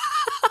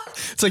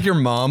 It's like your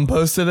mom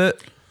posted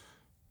it.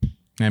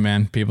 Hey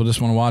man, people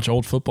just want to watch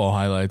old football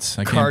highlights.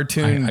 I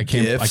Cartoon I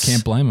GIFs.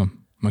 can't blame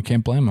them. I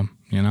can't blame them.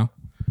 You know,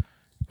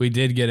 we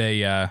did get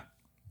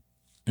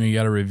we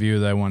got a review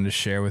that I wanted to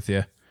share with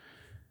you.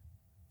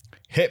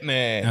 Hit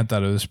me. I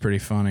thought it was pretty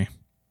funny.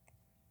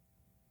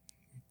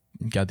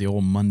 Got the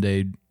old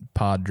Monday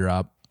pod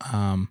drop.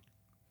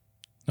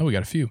 We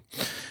got a few.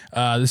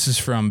 This is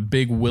from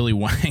Big Willie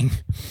Wang.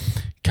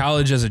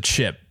 College as a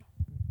chip.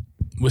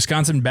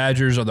 Wisconsin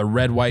Badgers are the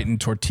red, white, and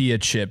tortilla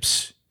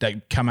chips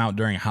that come out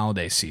during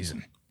holiday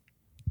season.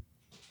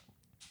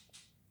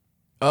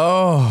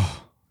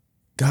 Oh,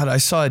 God, I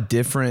saw a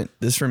different,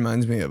 this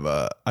reminds me of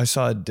I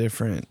saw a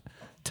different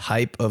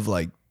type of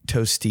like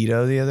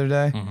Tostito the other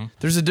day. Mm-hmm.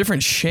 There's a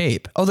different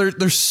shape. Oh,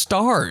 there's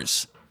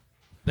stars.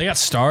 They got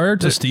star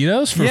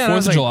Tostitos for Yeah, and I 4th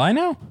was of like- July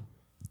now?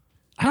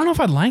 I don't know if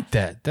I'd like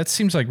that. That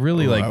seems like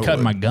really I like cutting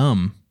would. my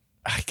gum.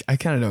 I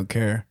kind of don't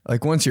care.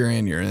 Like once you're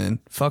in, you're in.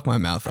 Fuck my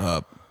mouth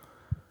up.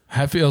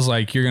 That feels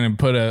like you're gonna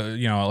put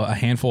a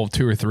handful of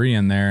 2 or 3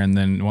 in there, and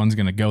then one's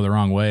gonna go the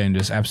wrong way and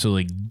just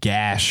absolutely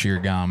gash your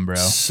gum, bro.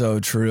 So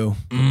true.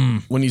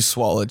 When you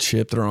swallow a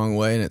chip the wrong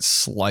way and it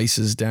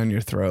slices down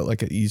your throat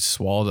like you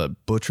swallowed a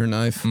butcher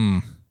knife.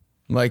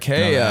 Like,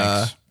 hey, No,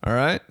 thanks. all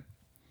right.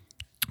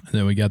 And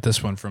then we got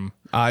this one from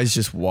Eyes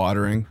just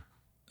watering.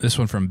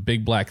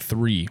 Big Black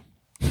 3.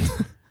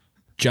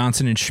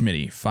 Johnson and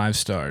Schmitty, 5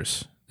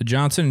 stars. The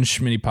Johnson and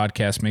Schmitty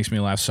podcast makes me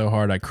laugh so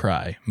hard I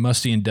cry.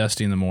 Musty and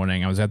dusty in the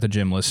morning. I was at the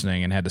gym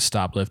listening and had to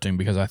stop lifting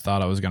because I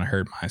thought I was going to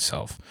hurt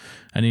myself.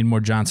 I need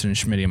more Johnson and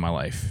Schmitty in my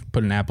life.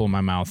 Put an apple in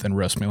my mouth and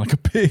roast me like a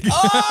pig.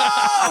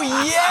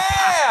 Oh,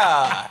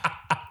 yeah.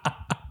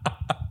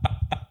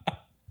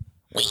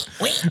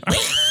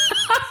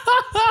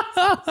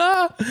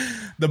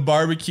 The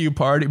barbecue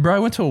party. Bro, I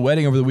went to a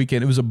wedding over the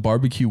weekend. It was a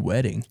barbecue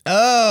wedding.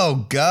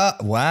 Oh,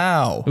 God.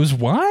 Wow. It was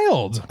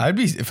wild.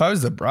 If I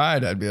was the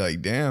bride, I'd be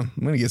like, damn,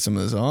 I'm going to get some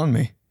of this on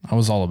me. I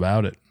was all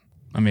about it.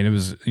 I mean, it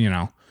was,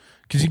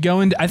 because you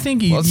go into, I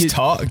think you, Let's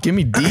talk. Give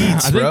me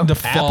deeds, I think bro. the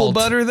Apple fault-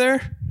 butter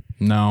there?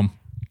 No.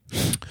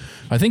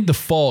 I think the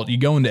fault, you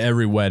go into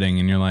every wedding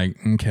and you're like,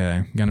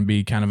 okay, gonna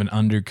be kind of an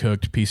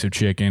undercooked piece of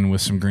chicken with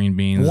some green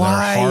beans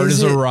Why that are hard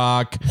is as a it-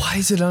 rock. Why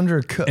is it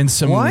undercooked? And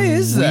some Why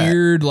is that?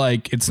 weird,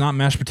 like, it's not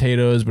mashed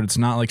potatoes, but it's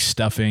not like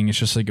stuffing. It's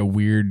just like a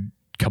weird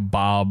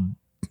kebab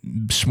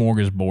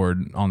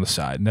smorgasbord on the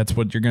side. And that's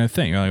what you're gonna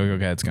think. You're like, okay,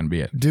 that's gonna be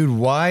it. Dude,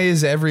 why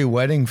is every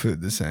wedding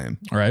food the same?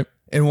 All right.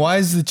 And why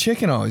is the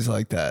chicken always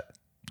like that?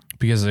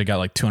 Because they got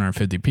like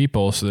 250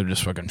 people, so they're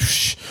just fucking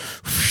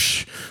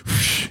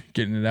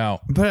getting it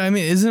out. But I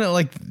mean, isn't it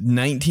like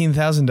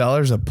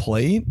 $19,000 a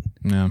plate?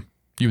 Yeah,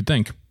 you would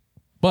think.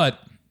 But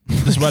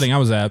this wedding I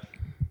was at,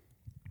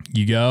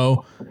 you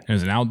go, it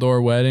was an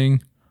outdoor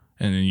wedding,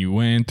 and then you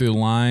went through the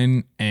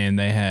line, and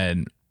they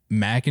had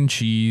mac and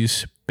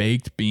cheese,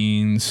 baked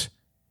beans,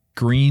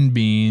 green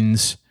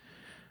beans,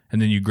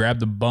 and then you grab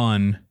the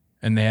bun,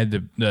 and they had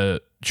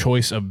the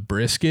choice of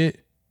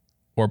brisket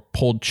or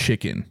pulled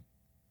chicken,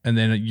 and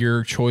then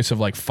your choice of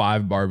like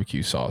 5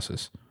 barbecue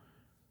sauces.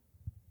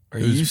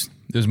 It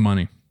was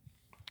money.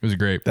 It was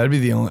great. That'd be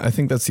the only. I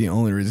think that's the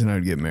only reason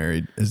I'd get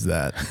married is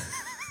that.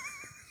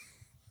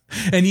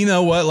 And you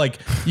know what? Like,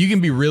 you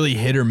can be really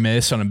hit or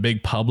miss on a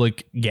big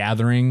public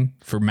gathering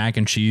for mac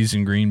and cheese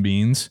and green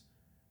beans.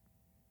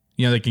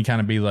 They can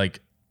kind of be like,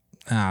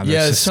 that's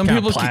Yeah, just some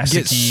kinda people can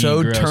get plasticky,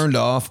 so gross. turned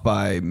off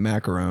by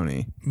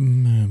macaroni.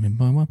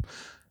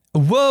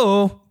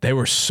 Whoa. They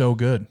were so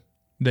good.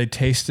 They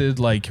tasted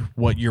like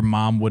what your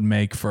mom would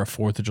make for a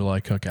 4th of July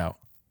cookout.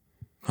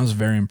 I was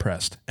very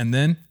impressed. And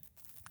then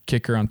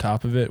kicker on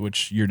top of it,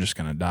 which you're just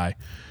going to die.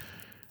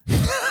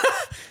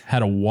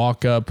 Had a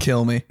walk-up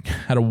Kill me.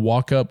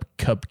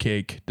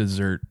 cupcake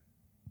dessert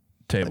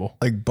table.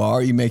 Like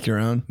bar, you make your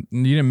own.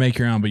 You didn't make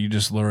your own, but you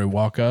just literally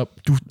walk up,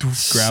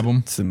 grab them.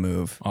 It's the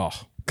move. Oh,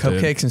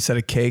 Cupcakes instead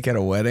of cake at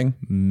a wedding.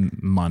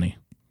 money.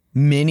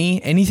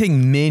 Mini,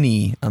 anything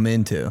mini, I'm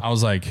into. I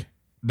was like,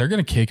 they're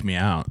gonna kick me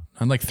out. I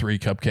had like 3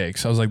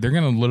 cupcakes. I was like, they're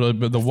gonna literally,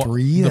 but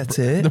Three? That's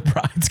it? The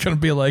bride's gonna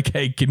be like,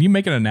 hey, can you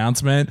make an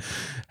announcement?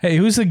 Hey,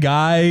 who's the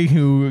guy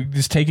who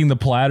is taking the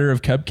platter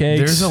of cupcakes?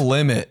 There's a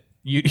limit.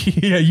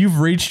 You've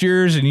reached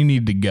yours and you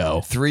need to go.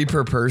 3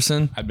 per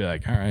person. I'd be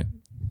like, all right,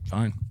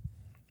 fine.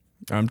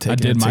 I'm I taking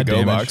did a my to-go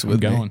damage. box I'm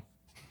with me. going.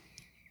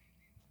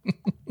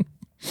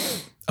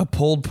 A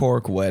pulled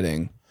pork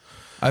wedding.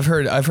 I've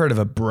heard of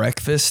a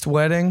breakfast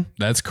wedding.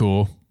 That's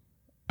cool.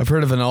 I've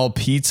heard of an all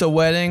pizza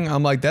wedding.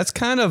 I'm like, that's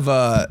kind of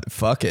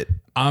fuck it.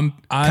 I've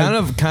Kind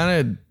of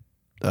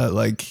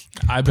like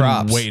been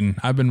props. waiting.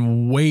 I've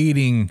been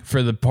waiting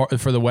for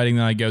the wedding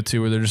that I go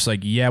to where they're just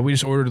like, yeah, we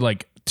just ordered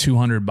like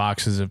 200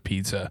 boxes of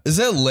pizza. Is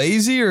that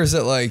lazy or is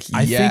it like,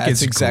 I think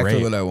it's exactly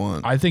great. what I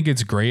want? I think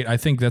it's great. I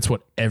think that's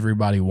what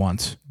everybody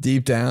wants.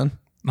 Deep down?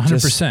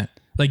 100%.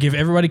 Like if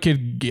everybody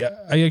could get,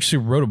 I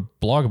actually wrote a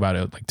blog about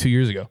it like 2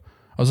 years ago.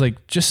 I was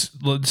like, just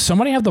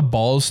somebody have the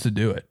balls to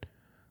do it.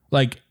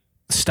 Like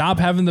stop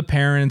having the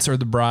parents or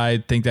the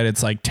bride think that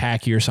it's like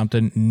tacky or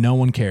something. No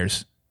one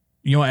cares.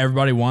 You know what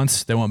everybody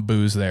wants? They want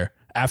booze there.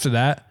 After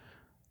that,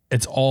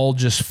 it's all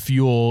just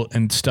fuel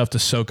and stuff to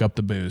soak up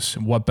the booze.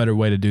 What better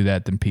way to do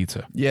that than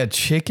pizza? Yeah,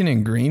 chicken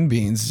and green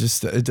beans,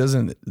 just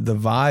the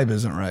vibe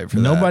isn't right for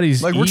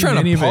Nobody's that. Like we're trying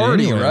any to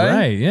party, anyway, right?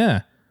 Right,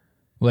 yeah.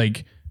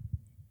 Like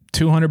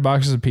 200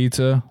 boxes of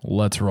pizza,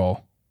 let's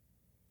roll.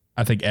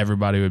 I think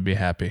everybody would be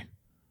happy.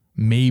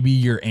 Maybe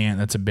your aunt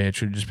that's a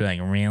bitch would just be like,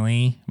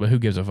 really? But who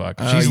gives a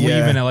fuck? She's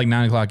leaving at like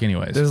 9 o'clock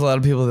anyways. There's a lot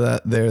of people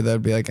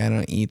that'd be like, I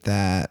don't eat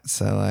that.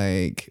 So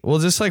like, well,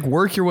 just like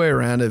work your way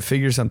around it,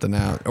 figure something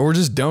out, or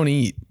just don't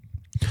eat.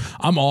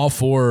 I'm all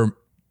for,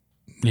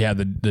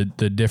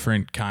 the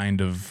different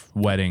kind of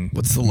wedding.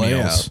 What's the meals,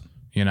 layout?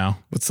 You know?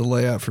 What's the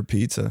layout for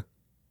pizza?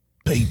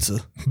 Pizza.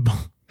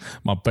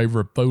 My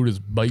favorite food is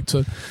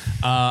pizza.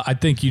 I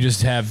think you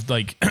just have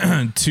like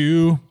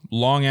 2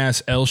 long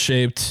ass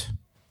L-shaped,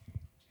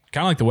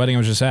 kind of like the wedding I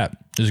was just at.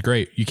 It was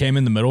great. You came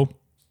in the middle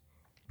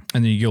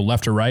and then you go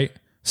left or right.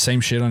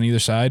 Same shit on either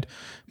side,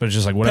 but it's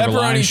just like whatever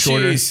line is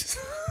shorter. Cheese.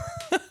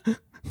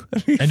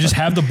 And just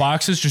have the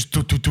boxes just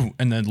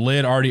and the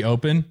lid already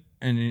open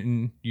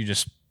and you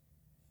just.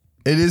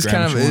 It is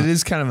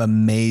kind of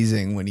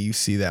amazing when you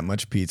see that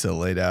much pizza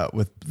laid out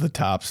with the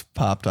tops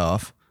popped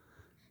off.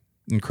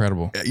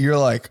 Incredible. You're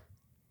like,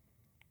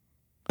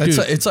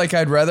 it's like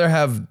I'd rather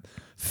have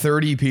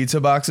 30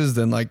 pizza boxes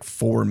than like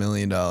 $4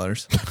 million.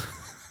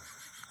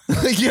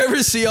 Like you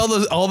ever see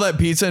all that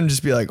pizza and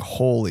just be like,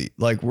 holy,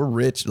 like we're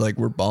rich, like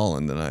we're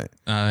balling tonight.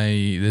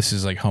 This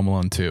is like Home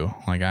Alone 2.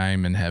 Like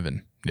I'm in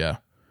heaven. Yeah.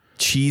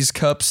 Cheese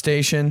cup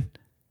station.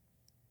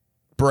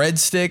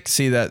 Breadstick.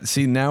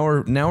 See now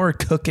we're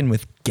cooking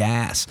with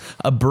gas.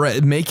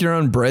 Make your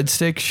own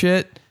breadstick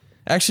shit.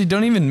 Actually,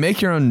 don't even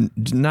make your own.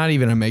 Not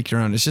even a make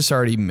your own. It's just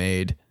already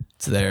made.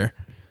 It's there.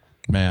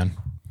 Man,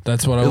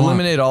 that's what I want.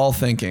 Eliminate all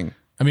thinking.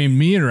 I mean,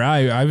 me and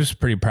I was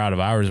pretty proud of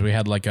ours. We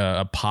had like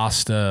a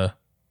pasta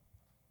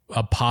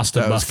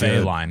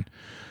buffet line.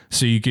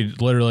 So you could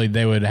literally,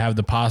 they would have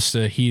the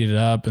pasta heated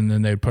up and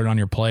then they'd put it on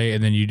your plate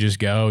and then you just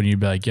go and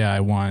you'd be like, yeah, I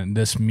want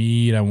this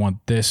meat. I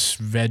want this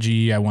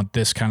veggie. I want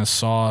this kind of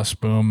sauce.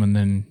 Boom. And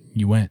then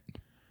you went.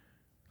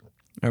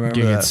 I remember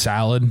you that. get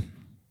salad.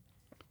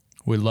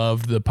 We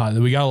loved the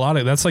pasta. We got a lot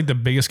of, that's like the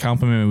biggest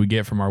compliment we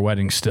get from our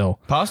wedding still.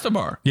 Pasta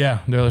bar. Yeah.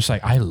 They're just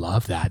like, I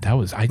love that. That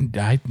was, I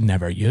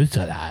never used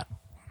that.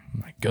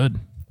 I'm like, good.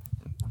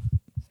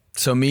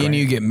 So me and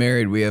you get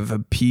married. We have a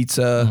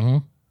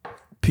pizza,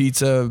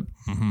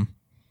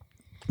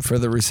 for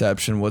the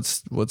reception.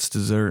 What's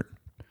dessert?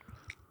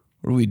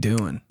 What are we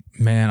doing?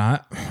 Man,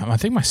 I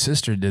think my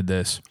sister did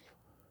this.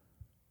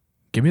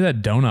 Give me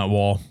that donut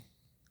wall.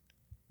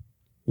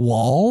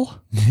 Wall?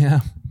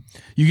 Yeah.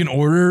 You can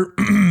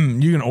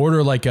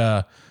order like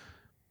a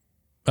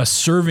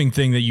serving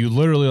thing that you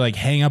literally like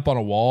hang up on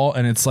a wall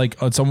and it's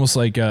almost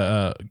like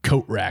a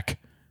coat rack.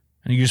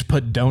 And you just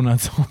put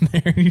donuts on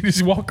there and you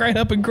just walk right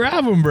up and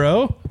grab them,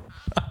 bro.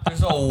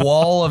 There's a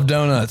wall of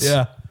donuts.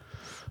 Yeah.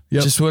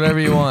 Yep. Just whatever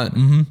you want.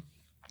 Mm-hmm.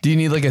 Do you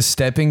need like a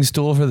stepping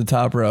stool for the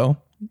top row?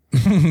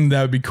 That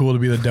would be cool to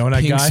be the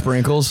donut Pink guy.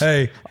 sprinkles.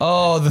 Hey.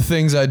 Oh, the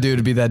things I do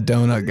to be that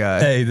donut guy.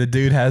 Hey, the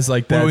dude has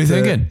like that. What are we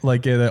thinking?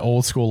 Like in the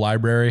old school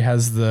library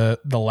has the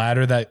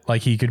ladder that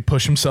like he could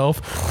push himself.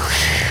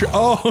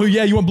 Oh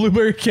yeah, you want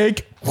blueberry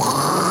cake?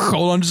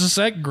 Hold on just a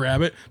sec.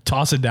 Grab it.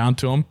 Toss it down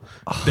to them.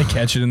 They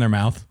catch it in their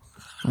mouth.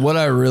 What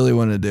I really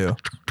want to do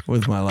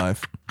with my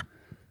life.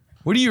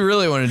 What do you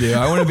really want to do?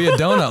 I want to be a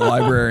donut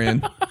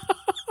librarian.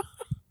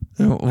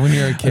 When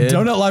you're a kid. A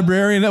donut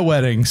librarian at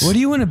weddings. What do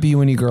you want to be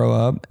when you grow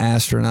up?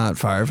 Astronaut,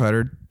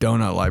 firefighter,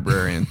 donut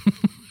librarian.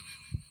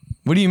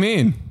 What do you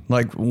mean?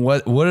 Like,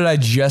 what did I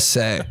just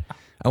say?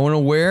 I want to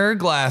wear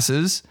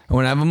glasses. I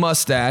want to have a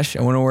mustache.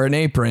 I want to wear an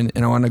apron.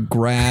 And I want to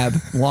grab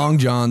long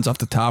johns off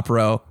the top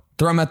row.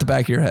 Throw them at the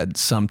back of your head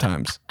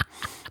sometimes. I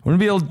want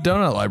to be a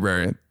donut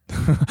librarian.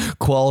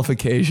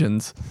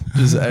 Qualifications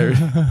just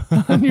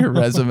on your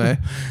resume.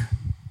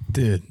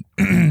 Dude,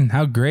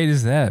 how great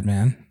is that,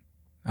 man?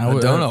 A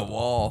donut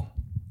wall.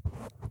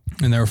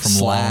 And they were from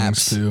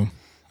Slaps. Longs, too.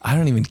 I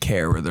don't even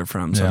care where they're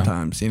from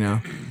sometimes, you know?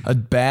 A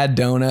bad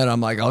donut,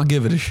 I'm like, I'll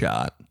give it a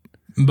shot.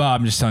 But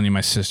I'm just telling you, my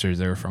sisters,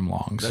 they were from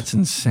Longs. That's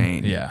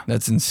insane. Yeah.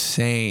 That's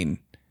insane.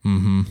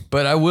 Mm-hmm.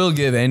 But I will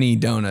give any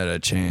donut a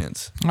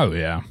chance. Oh,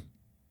 yeah.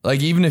 Like,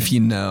 even if you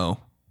know.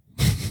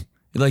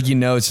 Like, you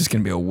know it's just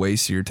going to be a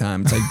waste of your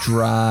time. It's like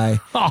dry.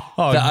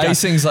 The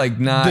icing's like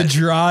not. The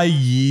dry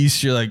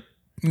yeast, you're like,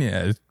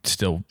 yeah, it'd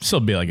still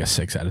be like a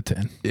 6 out of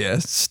 10. Yeah,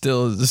 it's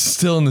still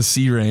in the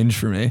C range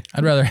for me.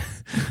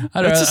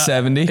 That's a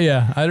 70.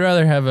 Yeah, I'd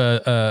rather have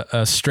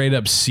a straight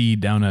up C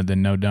donut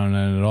than no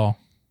donut at all.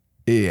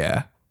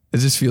 Yeah. It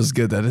just feels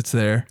good that it's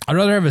there. I'd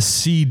rather have a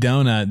C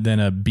donut than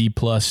a B+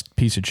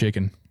 piece of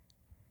chicken.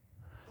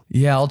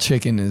 Yeah, all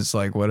chicken is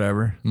like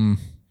whatever.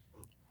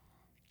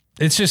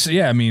 It's just,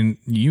 yeah, I mean,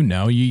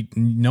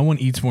 no one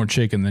eats more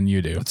chicken than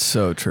you do. It's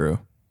so true.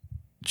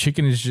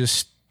 Chicken is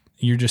just,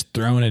 you're just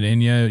throwing it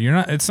in you.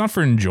 It's not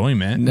for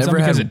enjoyment. It's not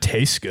because it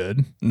tastes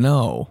good.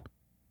 No.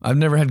 I've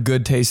never had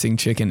good tasting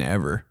chicken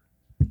ever.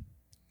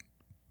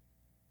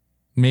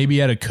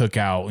 Maybe at a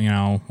cookout,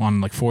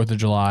 on like 4th of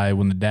July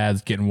when the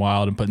dad's getting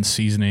wild and putting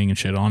seasoning and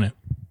shit on it.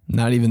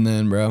 Not even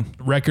then, bro.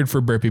 Record for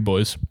burpee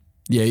boys.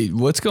 Yeah,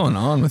 what's going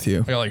on with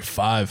you? I got like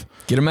 5.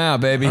 Get them out,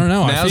 baby. I don't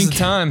know. Now's the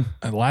time.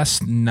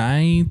 Last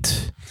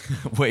night.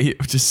 Wait,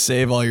 just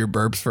save all your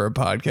burps for a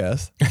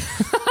podcast.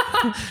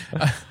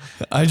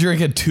 I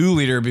drank a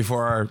 2-liter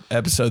before our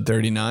episode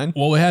 39.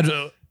 Well, we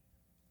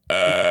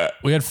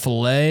had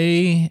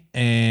filet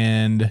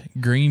and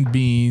green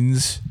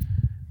beans.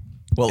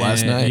 Well,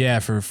 last night? Yeah,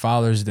 for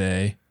Father's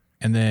Day.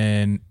 And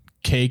then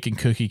cake and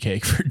cookie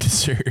cake for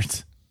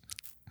dessert.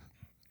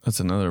 That's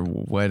another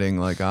wedding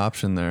like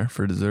option there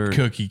for dessert.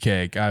 Cookie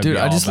cake. Dude,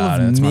 I just love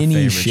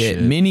mini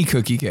shit. Mini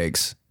cookie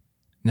cakes.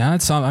 Now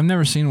that's I've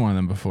never seen one of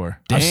them before.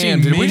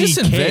 Damn, did we just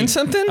invent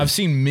something? I've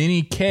seen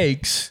mini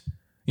cakes.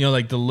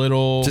 Like the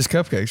little... Just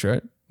cupcakes,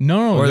 right?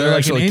 No, or they're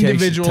like an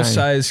individual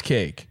size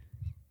cake.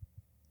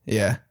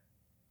 Yeah.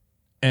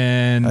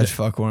 And I'd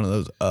fuck one of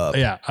those up.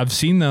 Yeah, I've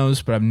seen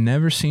those, but I've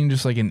never seen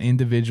just like an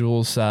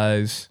individual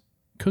size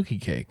cookie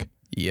cake.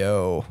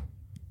 Yo.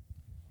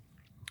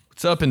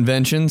 What's up,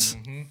 inventions?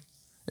 Mm-hmm.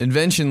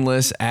 Invention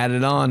list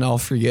added on. I'll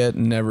forget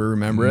and never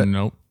remember it.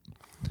 Nope.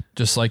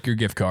 Just like your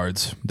gift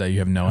cards that you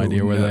have no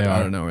idea where they are. I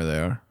don't know where they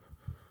are.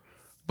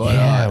 But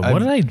yeah, what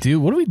did I do?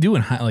 What do we do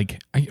in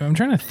I'm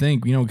trying to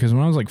think, because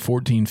when I was like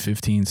 14,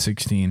 15,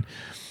 16,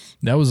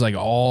 that was like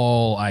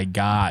all I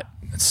got.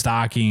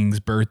 Stockings,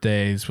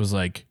 birthdays was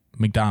like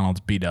McDonald's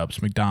B-dubs,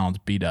 McDonald's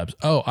B-dubs.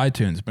 Oh,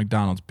 iTunes,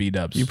 McDonald's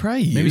B-dubs. You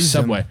probably used maybe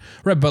Subway. them.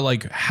 Right, but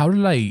like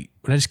would I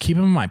just keep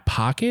them in my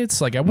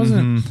pockets? Like I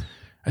wasn't,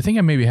 I think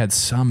I maybe had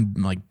some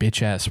like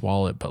bitch ass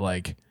wallet, but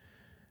like.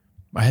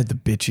 I had the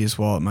bitchiest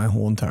wallet my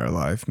whole entire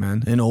life,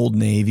 man. An Old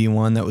Navy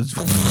one that was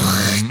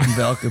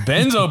Velcro.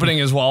 Ben's opening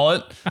his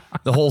wallet.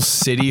 The whole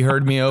city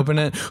heard me open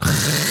it.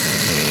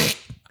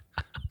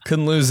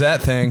 Couldn't lose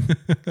that thing.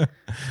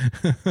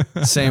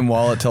 Same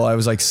wallet till I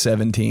was like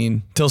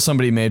 17. Till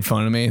somebody made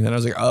fun of me. Then I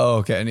was like, oh,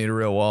 okay, I need a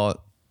real wallet.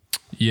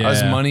 Yeah. I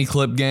was Money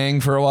Clip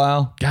gang for a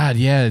while. God,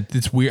 yeah,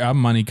 it's weird. I'm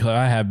Money Clip.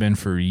 I have been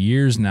for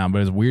years now,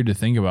 but it's weird to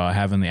think about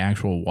having the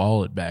actual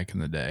wallet back in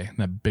the day.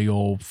 That big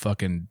old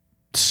fucking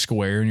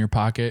square in your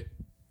pocket.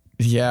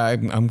 Yeah,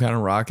 I'm kind of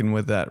rocking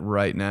with that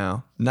right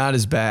now. Not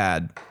as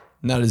bad.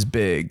 Not as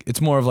big. It's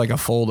more of like a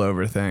fold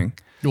over thing.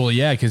 Well,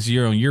 yeah, because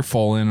you're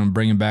falling and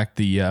bringing back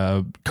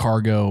the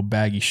cargo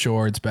baggy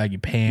shorts, baggy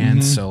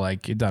pants. So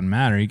like it doesn't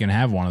matter. You can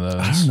have one of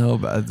those. I don't know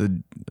about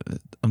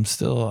I'm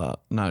still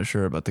not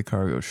sure about the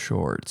cargo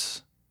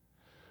shorts,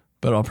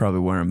 but I'll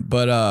probably wear them.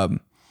 But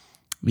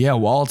yeah,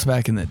 wallets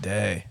back in the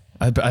day.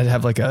 I'd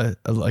have like a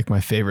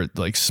my favorite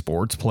like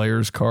sports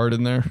players card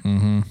in there.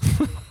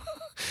 Mm-hmm.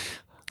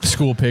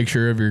 School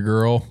picture of your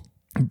girl.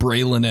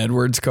 Braylon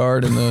Edwards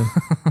card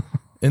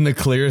in the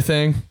clear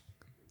thing.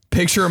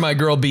 Picture of my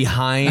girl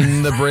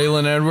behind the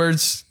Braylon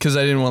Edwards because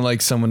I didn't want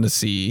like someone to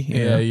see.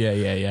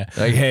 Yeah.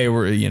 Like, hey,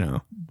 we're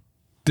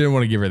didn't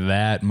want to give her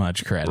that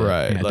much credit.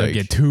 Right. Yeah, don't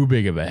get too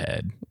big of a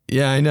head.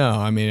 Yeah, I know.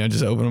 I mean, I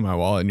just opened my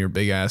wallet and your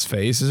big ass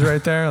face is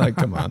right there. Like,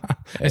 come on.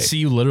 Hey. I see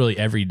you literally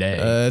every day.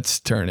 Let's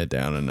turn it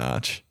down a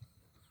notch.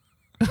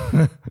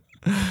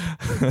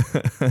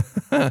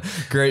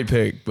 Great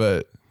pick,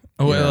 but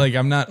well, like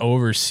I'm not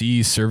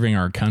overseas serving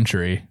our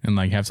country and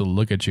like have to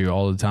look at you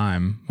all the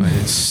time. I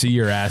see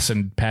your ass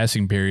in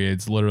passing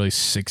periods literally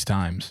 6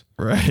 times.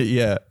 Right?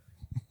 Yeah.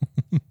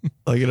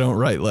 Like I don't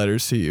write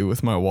letters to you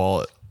with my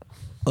wallet,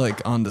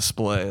 like on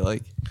display,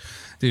 like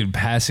dude,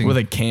 passing with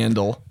a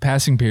candle.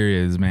 Passing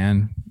periods,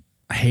 man.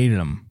 I hated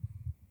them.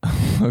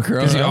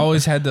 Because you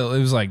always had to, it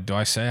was like, do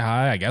I say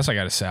hi? I guess I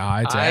got to say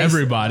hi to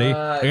everybody.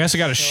 I guess I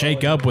got to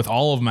shake up with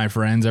all of my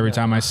friends every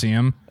time I see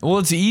them. Well,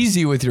 it's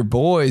easy with your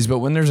boys, but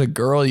when there's a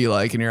girl you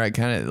like and you're like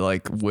kind of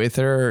like with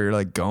her or you're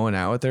like going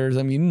out with her,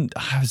 I mean,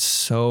 I was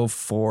so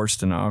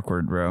forced and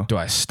awkward, bro. Do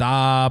I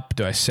stop?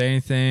 Do I say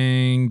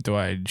anything? Do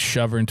I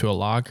shove her into a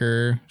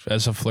locker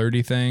as a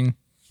flirty thing?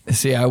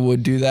 See, I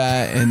would do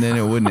that and then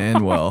it wouldn't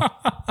end well.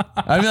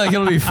 I'd be like,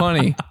 it'll be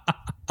funny.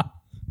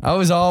 I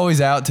was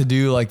always out to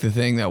do like the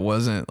thing that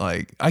wasn't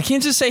like, I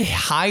can't just say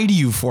hi to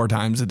you 4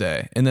 times a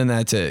day and then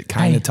that's it.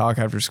 Kind of talk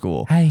after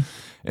school. Hi.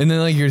 And then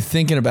like you're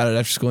thinking about it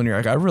after school and you're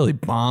like, I really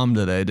bombed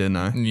today, didn't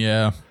I?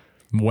 Yeah.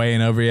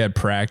 Weighing over you at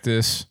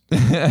practice.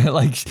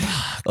 like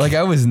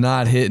I was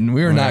not hitting.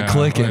 We were not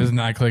clicking. It was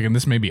not clicking.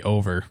 This may be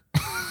over.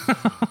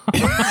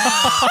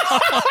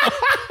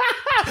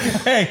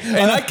 Hey,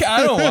 and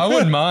I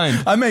wouldn't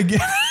mind. I may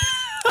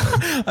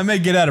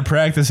get out of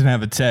practice and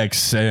have a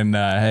text saying,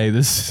 hey,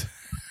 this...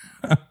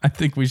 I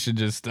think we should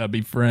just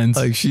be friends.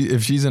 Like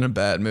if she's in a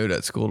bad mood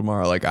at school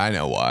tomorrow, like I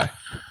know why.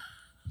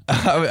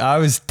 I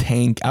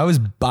was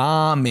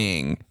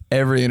bombing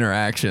every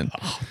interaction.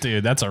 Oh,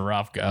 dude, that's a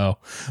rough go.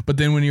 But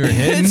then when you were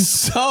hitting, It's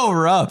so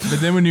rough. but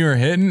then when you were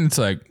hitting, it's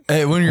like,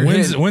 Hey, when you're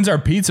hitting, when's our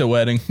pizza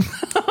wedding?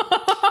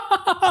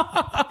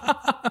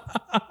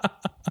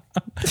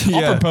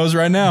 I'll propose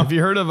right now. Have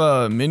you heard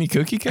of mini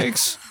cookie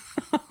cakes?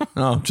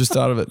 Oh, just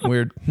thought of it.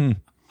 Weird.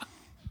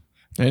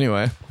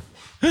 Anyway.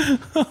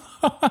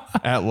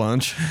 At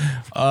lunch.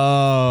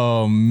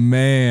 Oh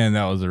man,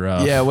 that was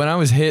rough. Yeah, when I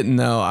was hitting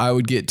though, I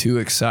would get too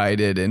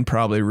excited and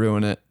probably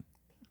ruin it.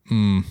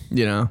 You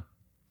know?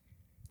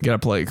 Gotta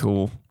play it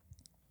cool.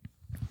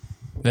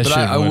 That But shit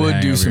I would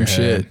hang do over some your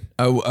shit. head.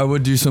 I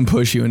would do some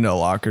push you into a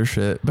locker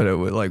shit, but it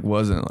would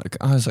wasn't like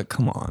I was like,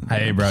 come on,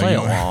 Hey, man, bro, play you,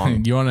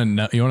 along. you want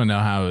to know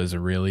how it was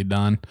really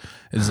done?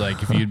 Is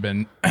like if you'd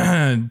been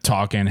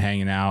talking,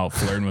 hanging out,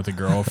 flirting with a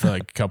girl for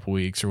like a couple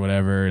weeks or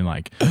whatever, and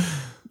like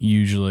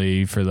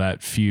usually for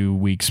that few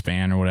week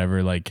span or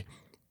whatever, like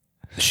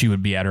she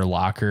would be at her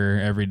locker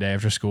every day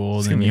after school,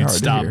 and then be you'd hard to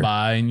stop hear.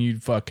 by and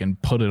you'd fucking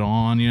put it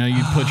on. You know,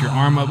 you'd put your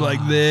arm up like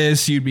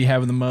this. You'd be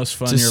having the most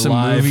fun Just in your some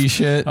life. movie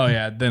shit. Oh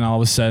yeah. Then all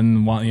of a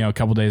sudden, a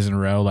couple days in a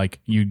row, like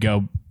you'd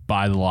go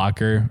by the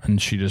locker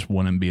and she just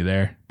wouldn't be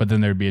there. But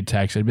then there'd be a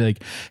text. It'd be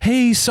like,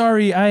 "Hey,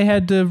 sorry, I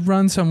had to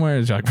run somewhere."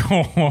 It's like,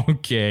 "Oh,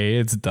 okay,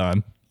 it's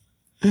done.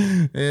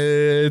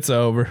 It's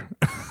over."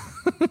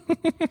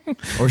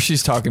 Or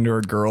she's talking to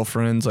her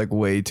girlfriends like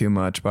way too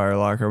much by her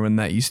locker when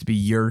that used to be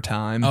your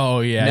time. Oh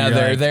yeah. now you're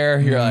they're like, there.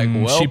 You're like,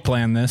 well, she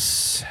planned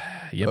this.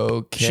 Yep.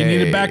 okay. She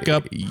needed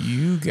backup.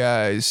 You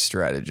guys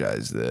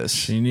strategize this.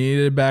 She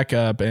needed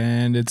backup,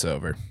 and it's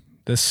over.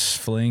 This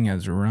fling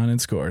has run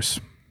its course.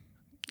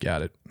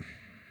 Got it.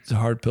 It's a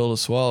hard pill to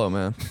swallow,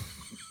 man.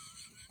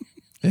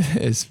 It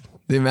is.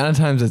 The amount of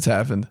times it's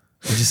happened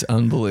is just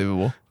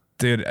unbelievable.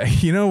 Dude,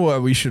 you know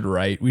what we should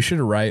write? We should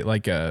write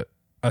like a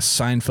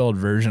Seinfeld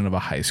version of a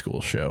high school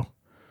show.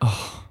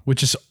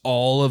 Which is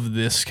all of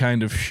this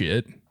kind of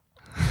shit.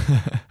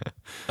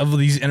 Of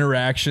these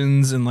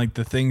interactions and like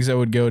the things that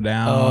would go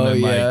down. Oh and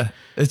yeah. like,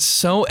 It's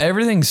so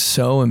everything's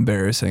so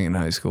embarrassing in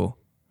high school.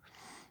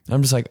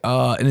 I'm just like,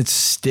 and it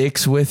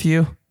sticks with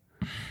you.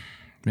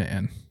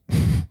 man.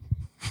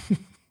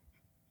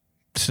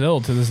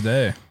 Still to this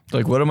day.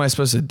 Like, what am I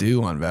supposed to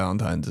do on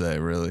Valentine's Day?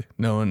 Really,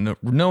 no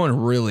one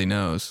really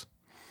knows.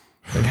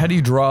 Like, how do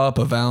you draw up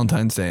a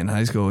Valentine's Day in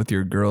high school with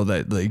your girl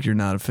that like you're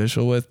not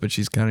official with, but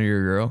she's kind of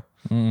your girl?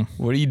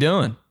 What are you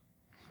doing?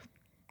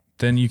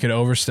 Then you could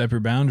overstep your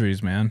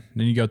boundaries, man.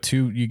 Then you go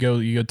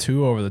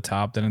too over the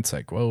top. Then it's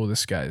like, whoa,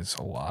 this guy's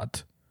a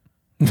lot.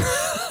 But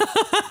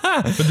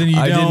then you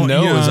don't. I didn't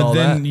know it was all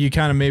then that. you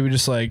kind of maybe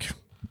just like,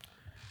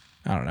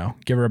 I don't know,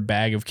 give her a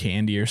bag of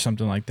candy or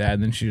something like that.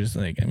 And then she was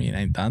like, I mean,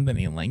 I thought that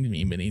he liked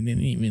me, but he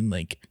didn't even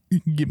like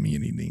give me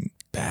anything.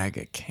 Bag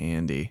of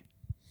candy.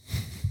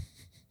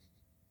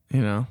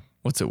 You know,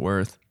 what's it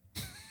worth?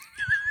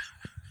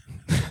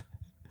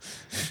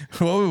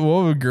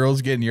 What would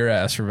girls get in your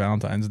ass for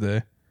Valentine's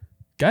Day?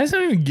 Guys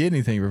don't even get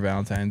anything for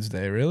Valentine's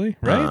Day, really?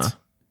 Right?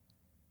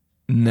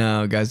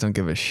 No, guys don't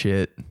give a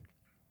shit.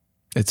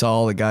 It's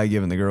all the guy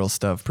giving the girl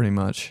stuff, pretty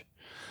much.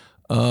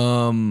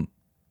 1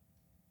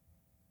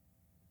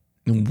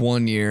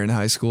 year in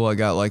high school, I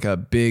got like a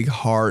big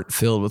heart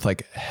filled with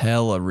like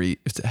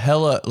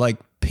hella like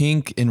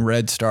pink and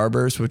red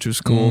Starburst, which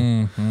was cool,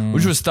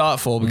 which was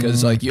thoughtful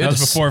because like you That had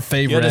was to, before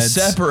Fave you had to Reds.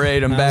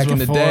 separate them That back was in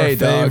the before day, Fave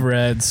dog.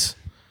 Reds.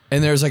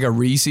 And there's like a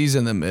Reese's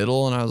in the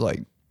middle, and I was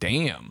like,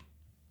 damn.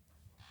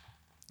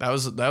 That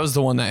was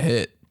the one that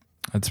hit.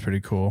 That's pretty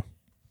cool.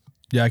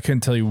 Yeah, I couldn't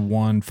tell you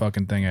one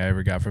fucking thing I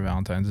ever got for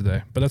Valentine's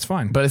Day, but that's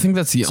fine. But I think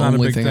that's the It's not a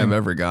only big thing thing. I've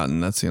ever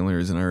gotten. That's the only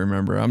reason I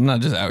remember. I'm not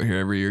just out here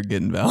every year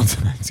getting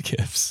Valentine's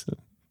gifts.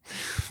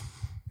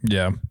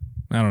 Yeah,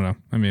 I don't know.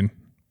 I mean,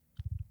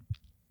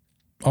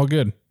 all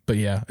good. But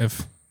yeah,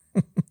 if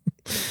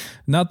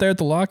not there at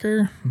the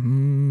locker,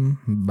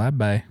 bye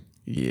bye.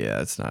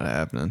 Yeah, it's not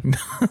happening.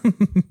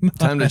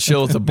 Time to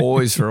chill with the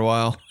boys for a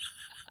while.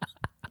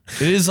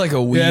 It is like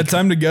a week. Yeah,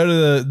 time to go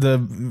to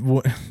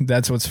the.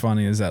 That's what's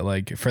funny is that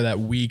like for that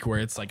week where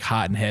it's like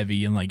hot and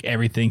heavy and like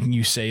everything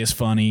you say is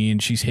funny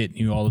and she's hitting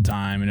you all the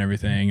time and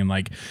everything and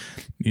like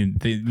your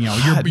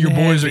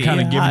boys are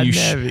kind of giving you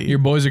your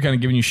boys are kind of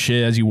giving you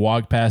shit as you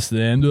walk past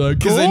them. They're like,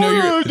 because they know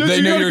you're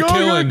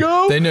killing.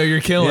 They know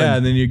you're killing. Yeah,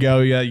 and then you go.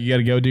 You got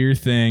to go do your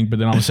thing, but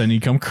then all of a sudden you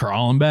come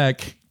crawling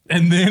back.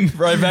 And then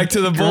right back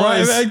to the boys.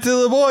 Right back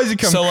to the boys. You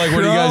come So like,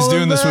 what are you guys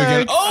doing this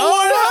weekend? Oh,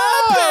 what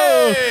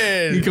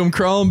happened? You come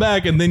crawling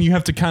back, and then you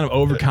have to kind of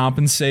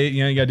overcompensate.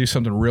 You know, you got to do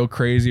something real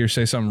crazy or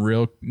say something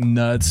real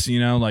nuts. You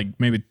know, like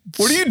maybe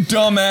What are you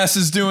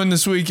dumbasses doing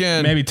this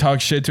weekend? maybe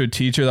talk shit to a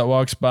teacher that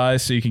walks by,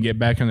 so you can get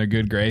back in their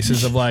good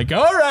graces of like,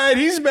 all right,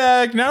 he's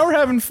back. Now we're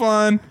having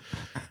fun.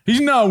 He's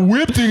not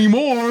whipped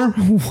anymore.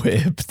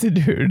 Whipped,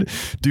 dude.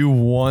 Do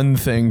one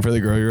thing for the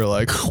girl. You're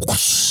like,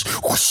 whoosh,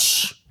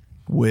 whoosh.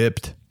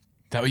 Whipped.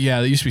 That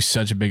used to be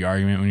such a big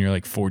argument when you're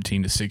like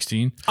 14 to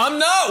 16. I'm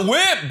not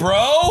whipped,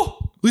 bro.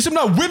 At least I'm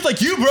not whipped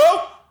like you, bro.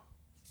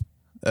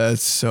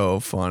 That's so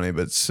funny,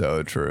 but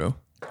so true.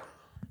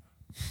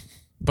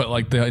 But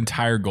like the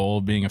entire goal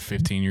of being a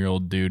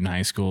 15-year-old dude in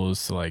high school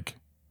is to like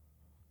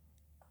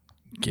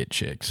get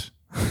chicks.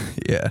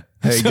 Yeah.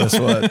 Hey, guess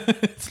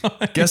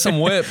what? Guess I'm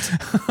whipped.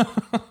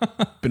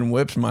 Been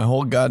whipped my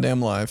whole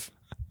goddamn life.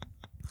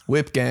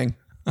 Whip gang.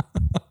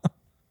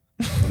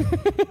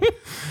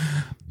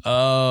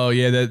 Oh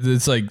yeah,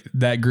 that's like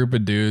that group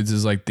of dudes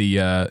is like the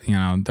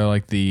they're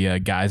like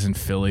the guys in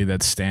Philly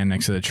that stand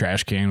next to the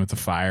trash can with the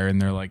fire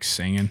and they're like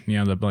singing,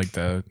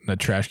 the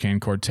trash can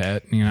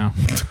quartet,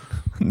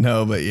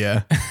 No, but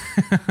yeah.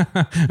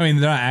 I mean,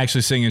 they're not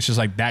actually singing. It's just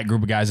like that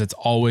group of guys that's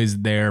always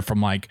there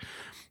from like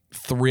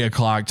 3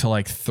 o'clock to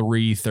like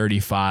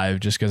 3:35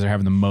 just because they're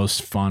having the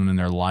most fun in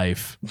their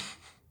life.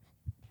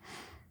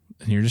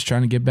 And you're just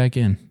trying to get back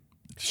in.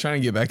 Just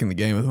trying to get back in the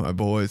game with my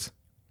boys.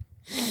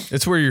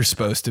 It's where you're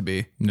supposed to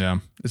be. Yeah.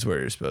 It's where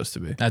you're supposed to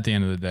be. At the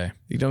end of the day.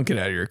 You don't get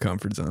out of your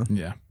comfort zone.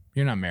 Yeah.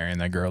 You're not marrying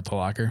that girl to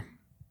locker.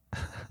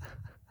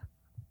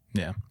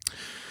 Yeah.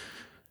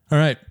 All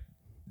right.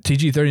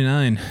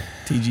 TG39.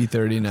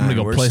 TG39. I'm going to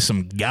go play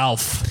some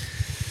golf.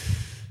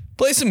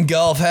 Play some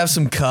golf. Have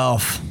some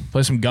golf.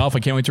 Play some golf. I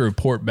can't wait to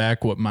report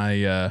back what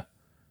my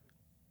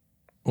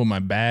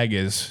bag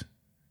is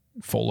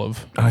full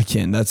of. I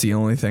can't. That's the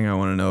only thing I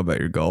want to know about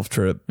your golf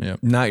trip. Yep.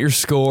 Not your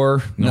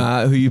score,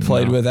 not who you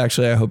played with.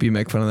 Actually, I hope you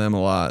make fun of them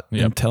a lot.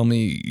 Yep. And tell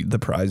me the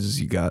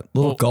prizes you got.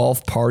 Little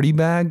golf party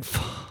bag.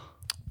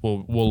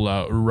 We'll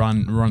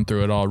run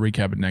through it all,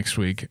 recap it next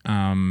week.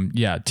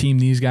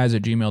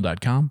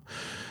 teamtheseguys@gmail.com.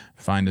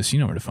 Find us. You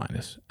know where to find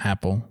us.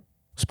 Apple,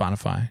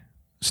 Spotify,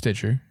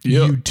 Stitcher,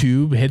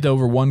 YouTube. Hit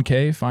over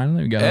 1K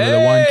finally. We got over the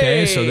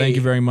 1K. So thank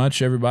you very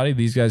much, everybody.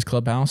 These Guys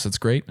Clubhouse. That's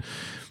great.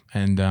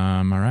 And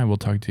all right, we'll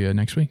talk to you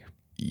next week.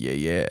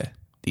 Yeah.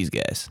 These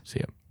guys. See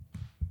ya.